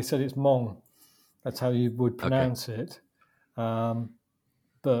 they said it's Mong. That's how you would pronounce it.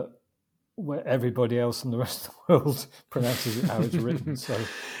 But where everybody else in the rest of the world pronounces it how it's written. So,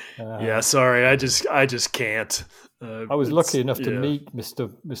 sorry, I just can't. I was lucky enough to meet Mr.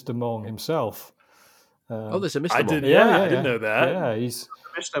 Mong himself. There's a Mr. I Mong. did. Yeah, I didn't know that. Yeah, he's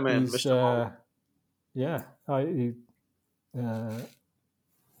Mr. Man, he's, Mr. Mong.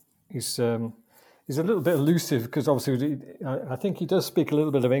 He's a little bit elusive because obviously I think he does speak a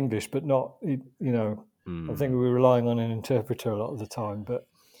little bit of English, but not. I think we were relying on an interpreter a lot of the time. But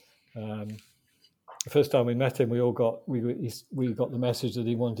the first time we met him, we got the message that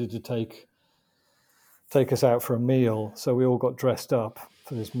he wanted to take us out for a meal, so we all got dressed up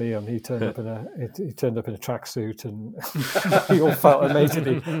for this meal. And he turned up in a tracksuit, and we all felt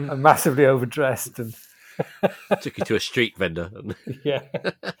immediately massively overdressed. And took you to a street vendor. Yeah,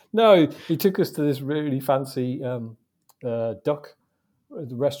 no, he took us to this really fancy duck.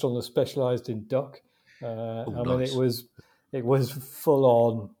 The restaurant that specialised in duck. Nice. It was full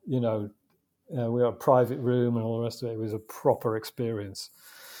on. We had a private room and all the rest of it. It was a proper experience.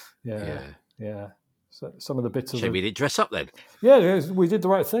 Yeah. So some of the bits Shame we didn't dress up then. Yeah, we did the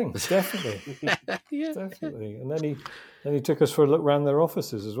right thing, definitely. Definitely. And then he took us for a look around their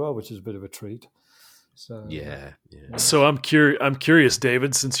offices as well, which is a bit of a treat. So Yeah. So I'm curious,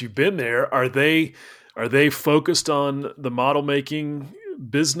 David. Since you've been there, are they focused on the model making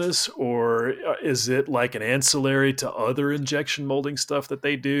business, or is it like an ancillary to other injection molding stuff that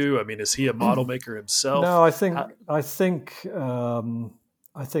they do? I mean, is he a model maker himself? No,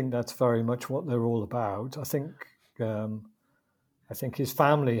 I think that's very much what they're all about. I think his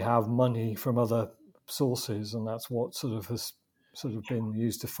family have money from other sources, and that's what sort of has been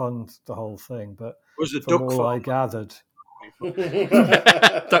used to fund the whole thing. But Was it from duck all I farm? gathered,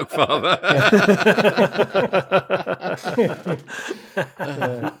 Doug Farmer.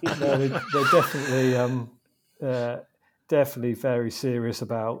 No, they're definitely very serious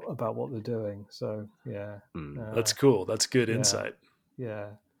about what they're doing. So yeah, That's cool. That's good insight. Yeah,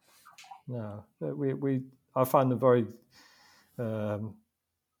 no, I find them very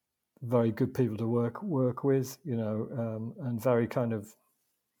very good people to work with, and very kind of,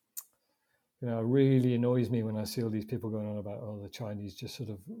 it really annoys me when I see all these people going on about, the Chinese just sort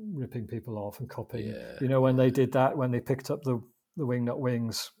of ripping people off and copying. Yeah. When they did that, when they picked up the Wingnut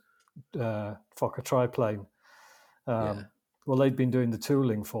Wings Fokker triplane, well, they'd been doing the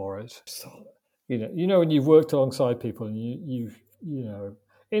tooling for it. So, when you've worked alongside people and you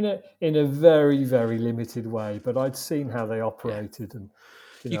in a very, very limited way, but I'd seen how they operated, and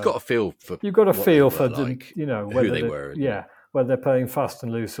You've got a feel for like, whether they were, whether they're playing fast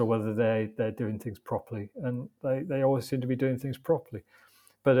and loose or whether they're doing things properly, and they always seem to be doing things properly.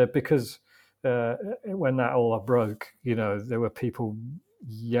 But because when that all broke, there were people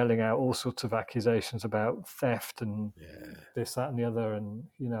yelling out all sorts of accusations about theft and this, that, and the other, and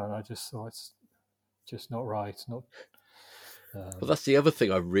and I just thought it's just not right. It's not. But that's the other thing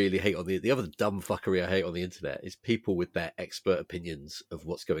I really hate on the other dumb fuckery I hate on the internet is people with their expert opinions of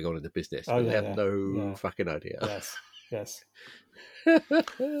what's going on in the business. They have no fucking idea. Yes.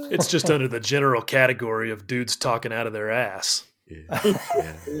 It's just under the general category of dudes talking out of their ass. Yeah.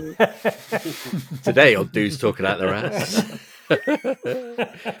 Today on Dudes Talking Out Their Ass.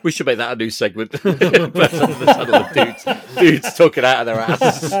 We should make that a new segment. Dudes talking out of their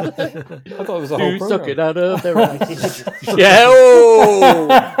ass. I thought it was a whole Dudes program. talking out of their ass. Yeah, oh!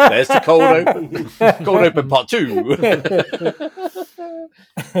 There's the cold open. Cold open part 2.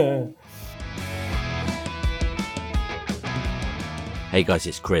 Hey guys,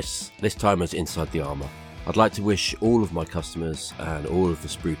 it's Chris. This time as Inside the Armour. I'd like to wish all of my customers and all of the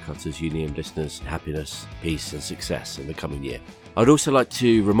Sprue Cutters Union listeners happiness, peace and success in the coming year. I'd also like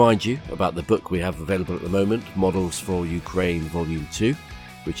to remind you about the book we have available at the moment, Models for Ukraine Volume 2,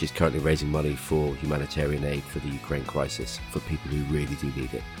 which is currently raising money for humanitarian aid for the Ukraine crisis for people who really do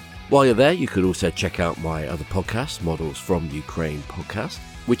need it. While you're there, you could also check out my other podcast, Models from Ukraine podcast,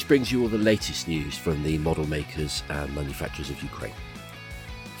 which brings you all the latest news from the model makers and manufacturers of Ukraine.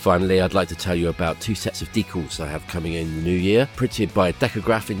 Finally, I'd like to tell you about 2 sets of decals I have coming in the new year, printed by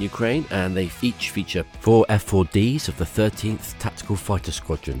Decograph in Ukraine, and they each feature 4 F-4Ds of the 13th Tactical Fighter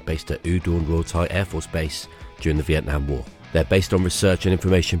Squadron based at Udon Rotai Air Force Base during the Vietnam War. They're based on research and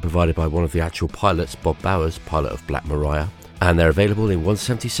information provided by one of the actual pilots, Bob Bowers, pilot of Black Mariah, and they're available in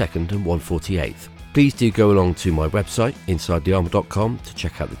 172nd and 148th. Please do go along to my website, InsideTheArmour.com, to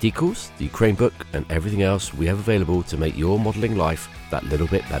check out the decals, the Ukraine book, and everything else we have available to make your modelling life that little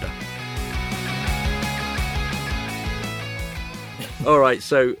bit better. All right,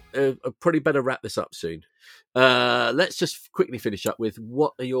 so I probably better wrap this up soon. Let's just quickly finish up with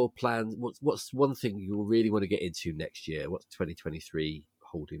what are your plans? What's one thing you really want to get into next year? What's 2023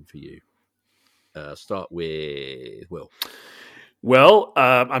 holding for you? Start with Will. Well,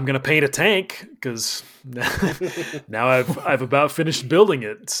 I'm going to paint a tank because now I've about finished building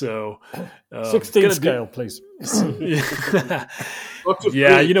it. So 16 scale, please.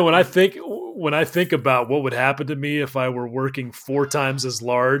 Yeah, when I think about what would happen to me if I were working 4 times as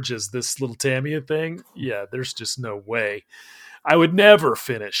large as this little Tamiya thing, there's just no way. I would never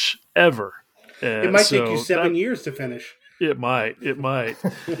finish ever. It might take you 7 years to finish. It might.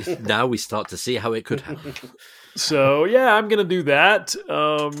 Now we start to see how it could happen. So I'm going to do that.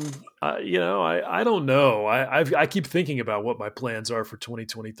 I don't know. I keep thinking about what my plans are for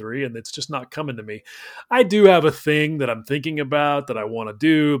 2023, and it's just not coming to me. I do have a thing that I'm thinking about that I want to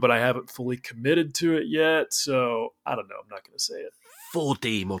do, but I haven't fully committed to it yet. So I don't know. I'm not going to say it.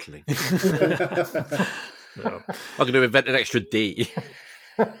 4D modelling. No. I'm going to invent an extra D.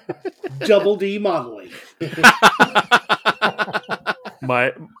 Double D modeling.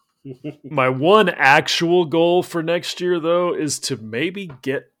 My one actual goal for next year, though, is to maybe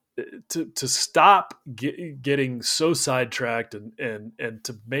get to stop getting so sidetracked and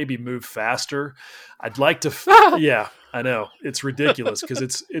to maybe move faster. I'd like to. Yeah, I know it's ridiculous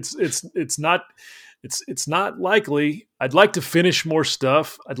because it's not likely. I'd like to finish more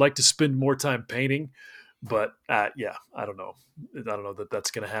stuff. I'd like to spend more time painting, but I don't know. I don't know that that's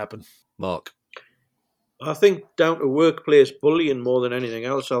going to happen. Mark. I think down to workplace bullying more than anything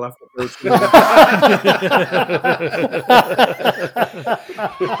else. I'll have to go through.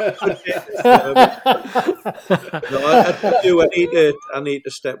 I need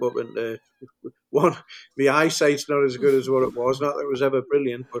to step up into one. My eyesight's not as good as what it was. Not that it was ever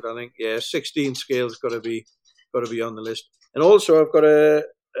brilliant, but I think 16 scale's got to be got to be on the list. And also, I've got a.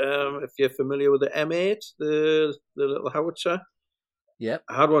 If you're familiar with the M8, the little howitzer, Yep.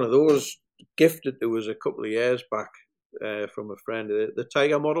 I had one of those gifted to us a couple of years back from a friend. The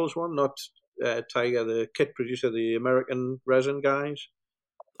Tiger Models one, not Tiger, the kit producer, the American resin guys.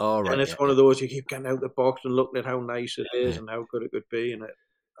 All right. And it's one of those you keep getting out the box and looking at how nice it is and how good it could be. And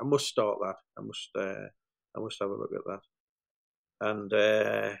I must start that. I must have a look at that and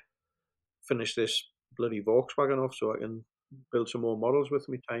finish this bloody Volkswagen off so I can build some more models with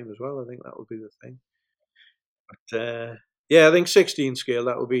me time as well. I think that would be the thing. But yeah, I think 16 scale,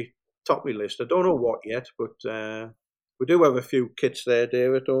 that will be top of my list. I don't know what yet, but we do have a few kits there,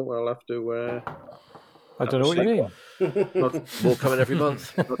 David, don't we? I'll have to... I don't know what you mean. Not More coming every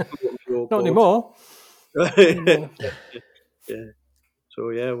month. Not anymore. Yeah. So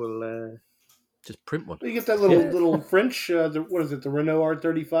yeah, we'll just print one. You get that little French. What is it? The Renault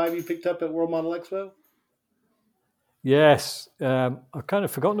R35 you picked up at World Model Expo. Yes, I've kind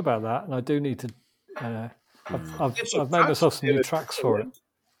of forgotten about that, and I do need to. I've made myself some new tracks for it.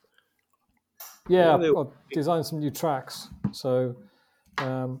 Yeah, I've designed some new tracks. So,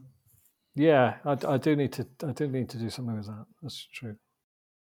 yeah, I do need to do something with that. That's true.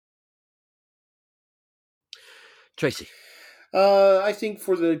 Tracy. I think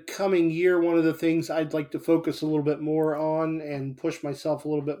for the coming year, one of the things I'd like to focus a little bit more on and push myself a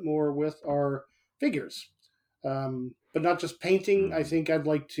little bit more with are figures. But not just painting. I think I'd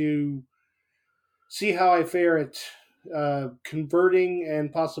like to see how I fare at converting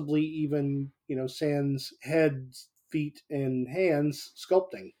and possibly even, sans heads, feet, and hands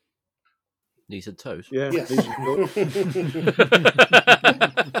sculpting. Knees and toes. Yeah. Yes.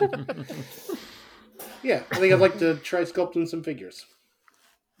 Yeah, I think I'd like to try sculpting some figures.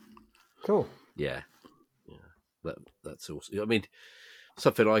 Cool. Yeah. That's awesome. I mean,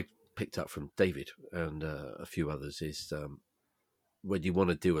 something I picked up from David and a few others is when you want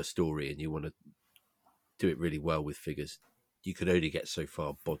to do a story and you want to do it really well with figures, you can only get so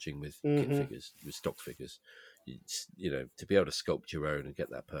far bodging with kit figures, with stock figures. To be able to sculpt your own and get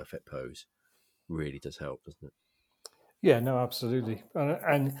that perfect pose really does help, doesn't it? Yeah, no, absolutely.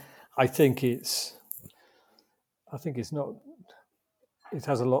 And I think it's not. It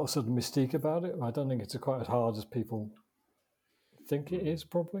has a lot of sort of mystique about it. I don't think it's quite as hard as people think it is,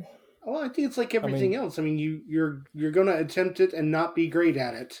 probably. Well, I think it's like everything else. I mean, you're going to attempt it and not be great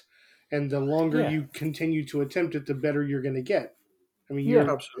at it, and the longer you continue to attempt it, the better you're going to get. I mean,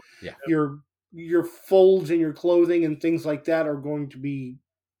 your folds in your clothing and things like that are going to be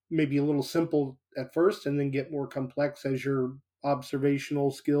maybe a little simple at first, and then get more complex as your observational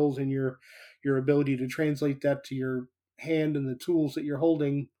skills and your ability to translate that to your hand and the tools that you're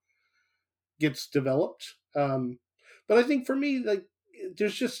holding gets developed. But I think for me, like,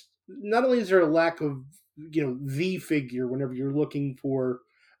 there's just, not only is there a lack of, the figure whenever you're looking for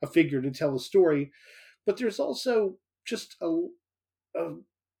a figure to tell a story, but there's also just a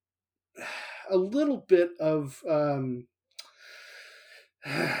little bit of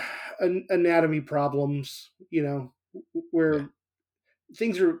anatomy problems, where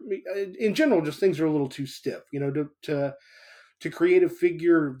things are, in general, just things are a little too stiff, to create a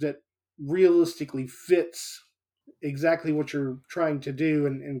figure that realistically fits exactly what you're trying to do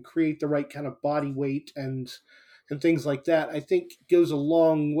and create the right kind of body weight and things like that, I think goes a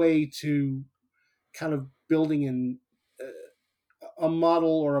long way to kind of building in a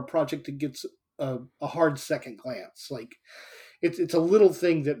model or a project that gets a hard second glance. Like, it's a little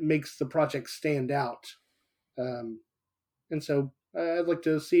thing that makes the project stand out. And so I'd like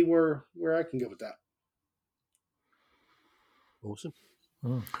to see where I can go with that. Awesome.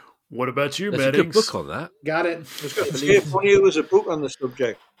 What about you, There's a good book on that. Got it. I was going to say, if only there was a book on the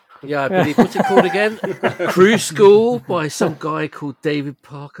subject. Yeah, I believe, what's it called again? Cruise School by some guy called David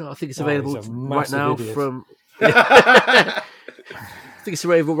Parker. I think it's available right now from... I think it's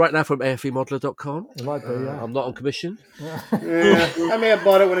available right now from afemodeler.com. It might be, yeah. I'm not on commission. Yeah, I may have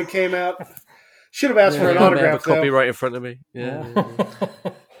bought it when it came out. Should have asked for an autograph, I have a copy right in front of me. Yeah.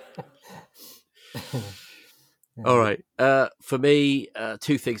 All right. For me,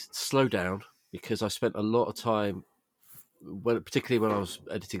 two things. Slow down, because I spent a lot of time, particularly when I was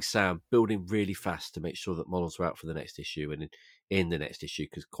editing Sam, building really fast to make sure that models were out for the next issue and in the next issue,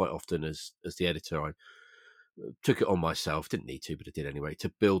 because quite often as the editor, I took it on myself, didn't need to, but I did anyway, to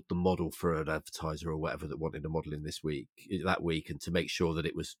build the model for an advertiser or whatever that wanted a model in that week, and to make sure that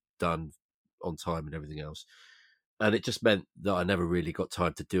it was done on time and everything else. And it just meant that I never really got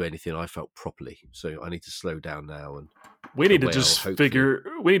time to do anything I felt properly. So I need to slow down now. And we need to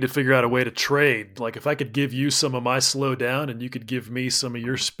figure out a way to trade. Like, if I could give you some of my slow down and you could give me some of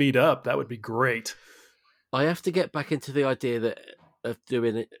your speed up, that would be great. I have to get back into the idea of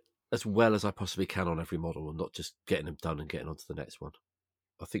doing it as well as I possibly can on every model and not just getting them done and getting on to the next one.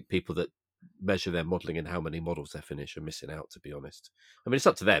 I think people that measure their modelling and how many models they finish are missing out, to be honest. I mean, it's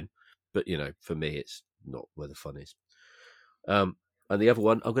up to them, but, for me, it's not where the fun is. And the other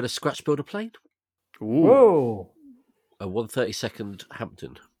one, I'm going to scratch build a plane. Ooh. Whoa. A 132nd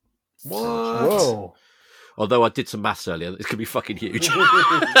Hampton. What? Whoa. Although I did some maths earlier, it's going to be fucking huge.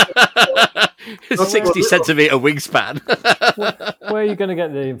 60 centimetre wingspan. Where are you going to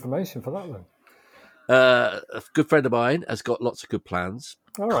get the information for that then? A good friend of mine has got lots of good plans.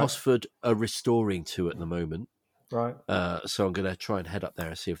 All right. Cosford are restoring 2 at the moment. Right. So I'm going to try and head up there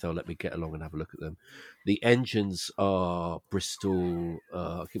and see if they'll let me get along and have a look at them. The engines are Bristol.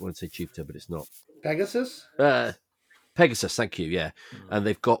 I keep wanting to say Jupiter, but it's not. Pegasus? Pegasus, thank you, yeah. And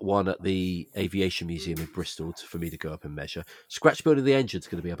they've got one at the Aviation Museum in Bristol for me to go up and measure. Scratch building the engine's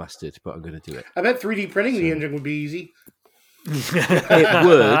going to be a bastard, but I'm going to do it. I bet 3D printing the engine would be easy. It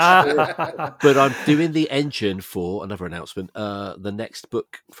would, but I'm doing the engine for another announcement. The next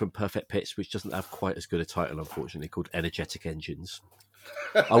book from Perfect Pits, which doesn't have quite as good a title, unfortunately, called Energetic Engines.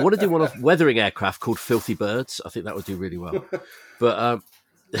 I want to do one of weathering aircraft called Filthy Birds. I think that would do really well. But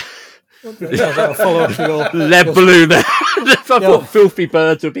That'll follow up to your lead balloon there. I thought Filthy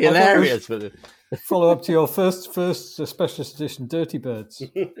Birds would be hilarious. Follow up to your first specialist edition, Dirty Birds.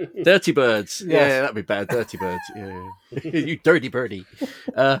 Dirty Birds. Yes. Yeah, that'd be better. Dirty Birds. Yeah. You dirty birdie.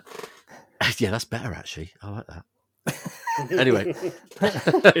 Yeah, that's better, actually. I like that. Anyway.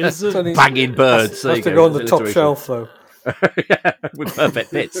 Banging birds. Has to go on the top shelf, though. With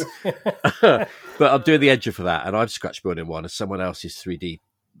Perfect Pits. But I'm doing the engine for that, and I'm scratch building one, and someone else is 3D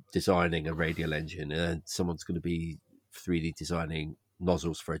designing a radial engine, and someone's going to be 3D designing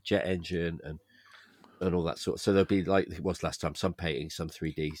nozzles for a jet engine and all that sort. So there'll be, like it was last time, some painting, some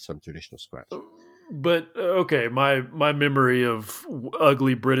 3D, some traditional scratch. But okay, my memory of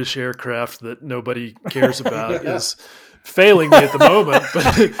ugly British aircraft that nobody cares about is failing me at the moment.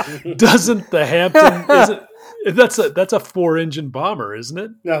 But doesn't the Hampton? That's a 4-engine bomber, isn't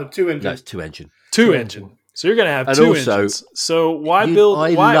it? No, 2 engine. No, it's 2-engine. 2-engine. So you're going to have and 2 also, engines. So why build?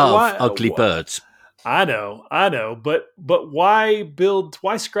 I love ugly birds. I know, but why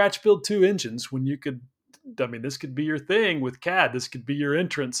scratch build 2 engines when you could? I mean, this could be your thing with CAD. This could be your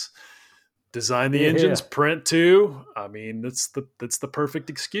entrance. Design the engines, print 2. I mean, that's the perfect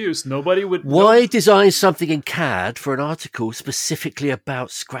excuse. Nobody would. Why design something in CAD for an article specifically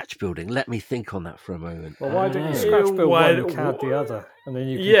about scratch building? Let me think on that for a moment. Well, why don't you scratch build one and CAD the other, and then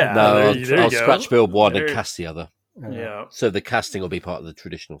you can I'll scratch build one and cast the other. Yeah. So the casting will be part of the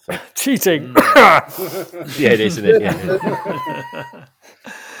traditional thing. Cheating. Yeah, it is, isn't it? Yeah.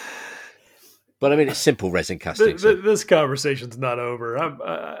 But I mean, it's simple resin casting. This conversation's not over.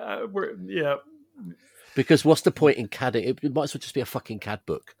 Because what's the point in CADing? It might as well just be a fucking CAD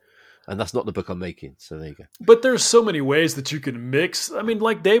book. And that's not the book I'm making. So there you go. But there's so many ways that you can mix. I mean,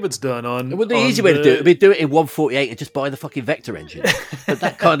 like David's done on. Well, the easy way to do it would be do it in 148 and just buy the fucking vector engine. But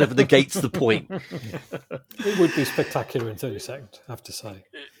that kind of negates the point. It would be spectacular in 30 seconds, I have to say.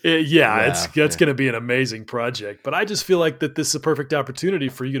 That's going to be an amazing project. But I just feel like that this is a perfect opportunity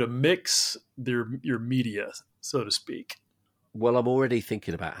for you to mix your media, so to speak. Well, I'm already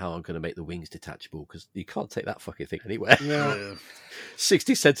thinking about how I'm going to make the wings detachable because you can't take that fucking thing anywhere. Yeah.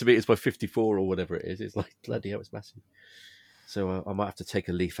 60 centimetres by 54 or whatever it is. It's like, bloody hell, it's massive. So I might have to take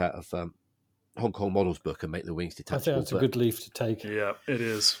a leaf out of Hong Kong Models book and make the wings detachable. I think that's a good leaf to take. Yeah, it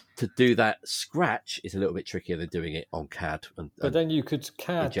is. To do that scratch is a little bit trickier than doing it on CAD. But then you could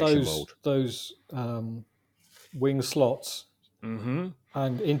CAD those wing slots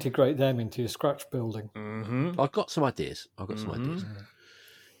and integrate them into your scratch building. Mm-hmm. I've got some ideas.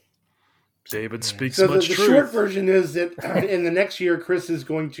 David speaks so much the truth. short version is that in the next year, Chris is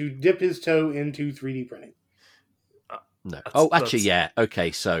going to dip his toe into 3D printing. No. Actually, yeah.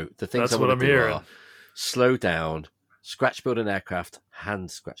 Okay, so the things I want to do are slow down, scratch build an aircraft, hand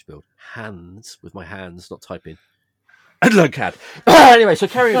scratch build. Hands, with my hands, not typing. And learn CAD. Anyway, so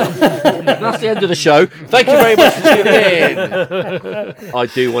carry on. That's the end of the show. Thank you very much for tuning in. I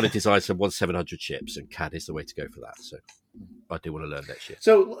do want to design some 1700 ships, and CAD is the way to go for that. So I do want to learn next year.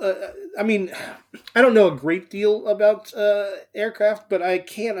 So, I mean, I don't know a great deal about aircraft, but I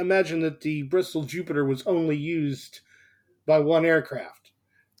can't imagine that the Bristol Jupiter was only used by one aircraft.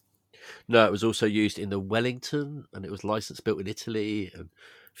 No, it was also used in the Wellington, and it was licensed built in Italy, and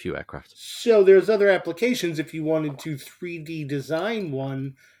a few aircraft. So there's other applications if you wanted to 3D design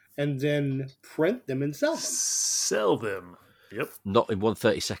one and then print them and sell them. Sell them. Yep. Not in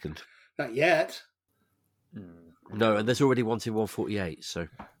 1/32. Not yet. No, and there's already one in 148, so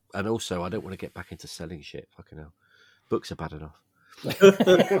And also, I don't want to get back into selling shit. Fucking hell. Books are bad enough.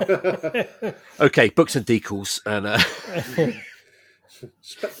 Okay, books and decals. And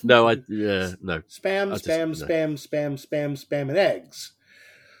no. Spam, and eggs.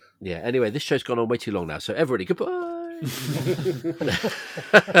 Yeah, anyway, this show's gone on way too long now. So, everybody, goodbye. I don't know.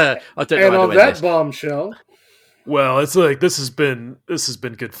 And how on to end that this. bombshell. Well, it's like this has been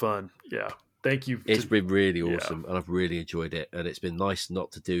good fun. Yeah. Thank you. It's been really awesome, and I've really enjoyed it. And it's been nice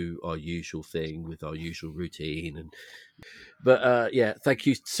not to do our usual thing with our usual routine. But thank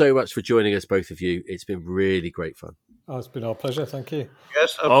you so much for joining us, both of you. It's been really great fun. Oh, it's been our pleasure. Thank you.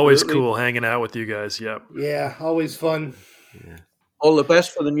 Yes, absolutely. Always cool hanging out with you guys. Yep. Yeah, always fun. Yeah. All the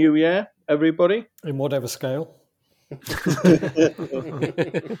best for the new year, everybody. In whatever scale. By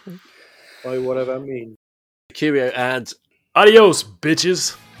whatever I mean. Cheerio and Adios,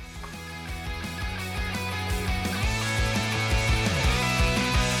 bitches.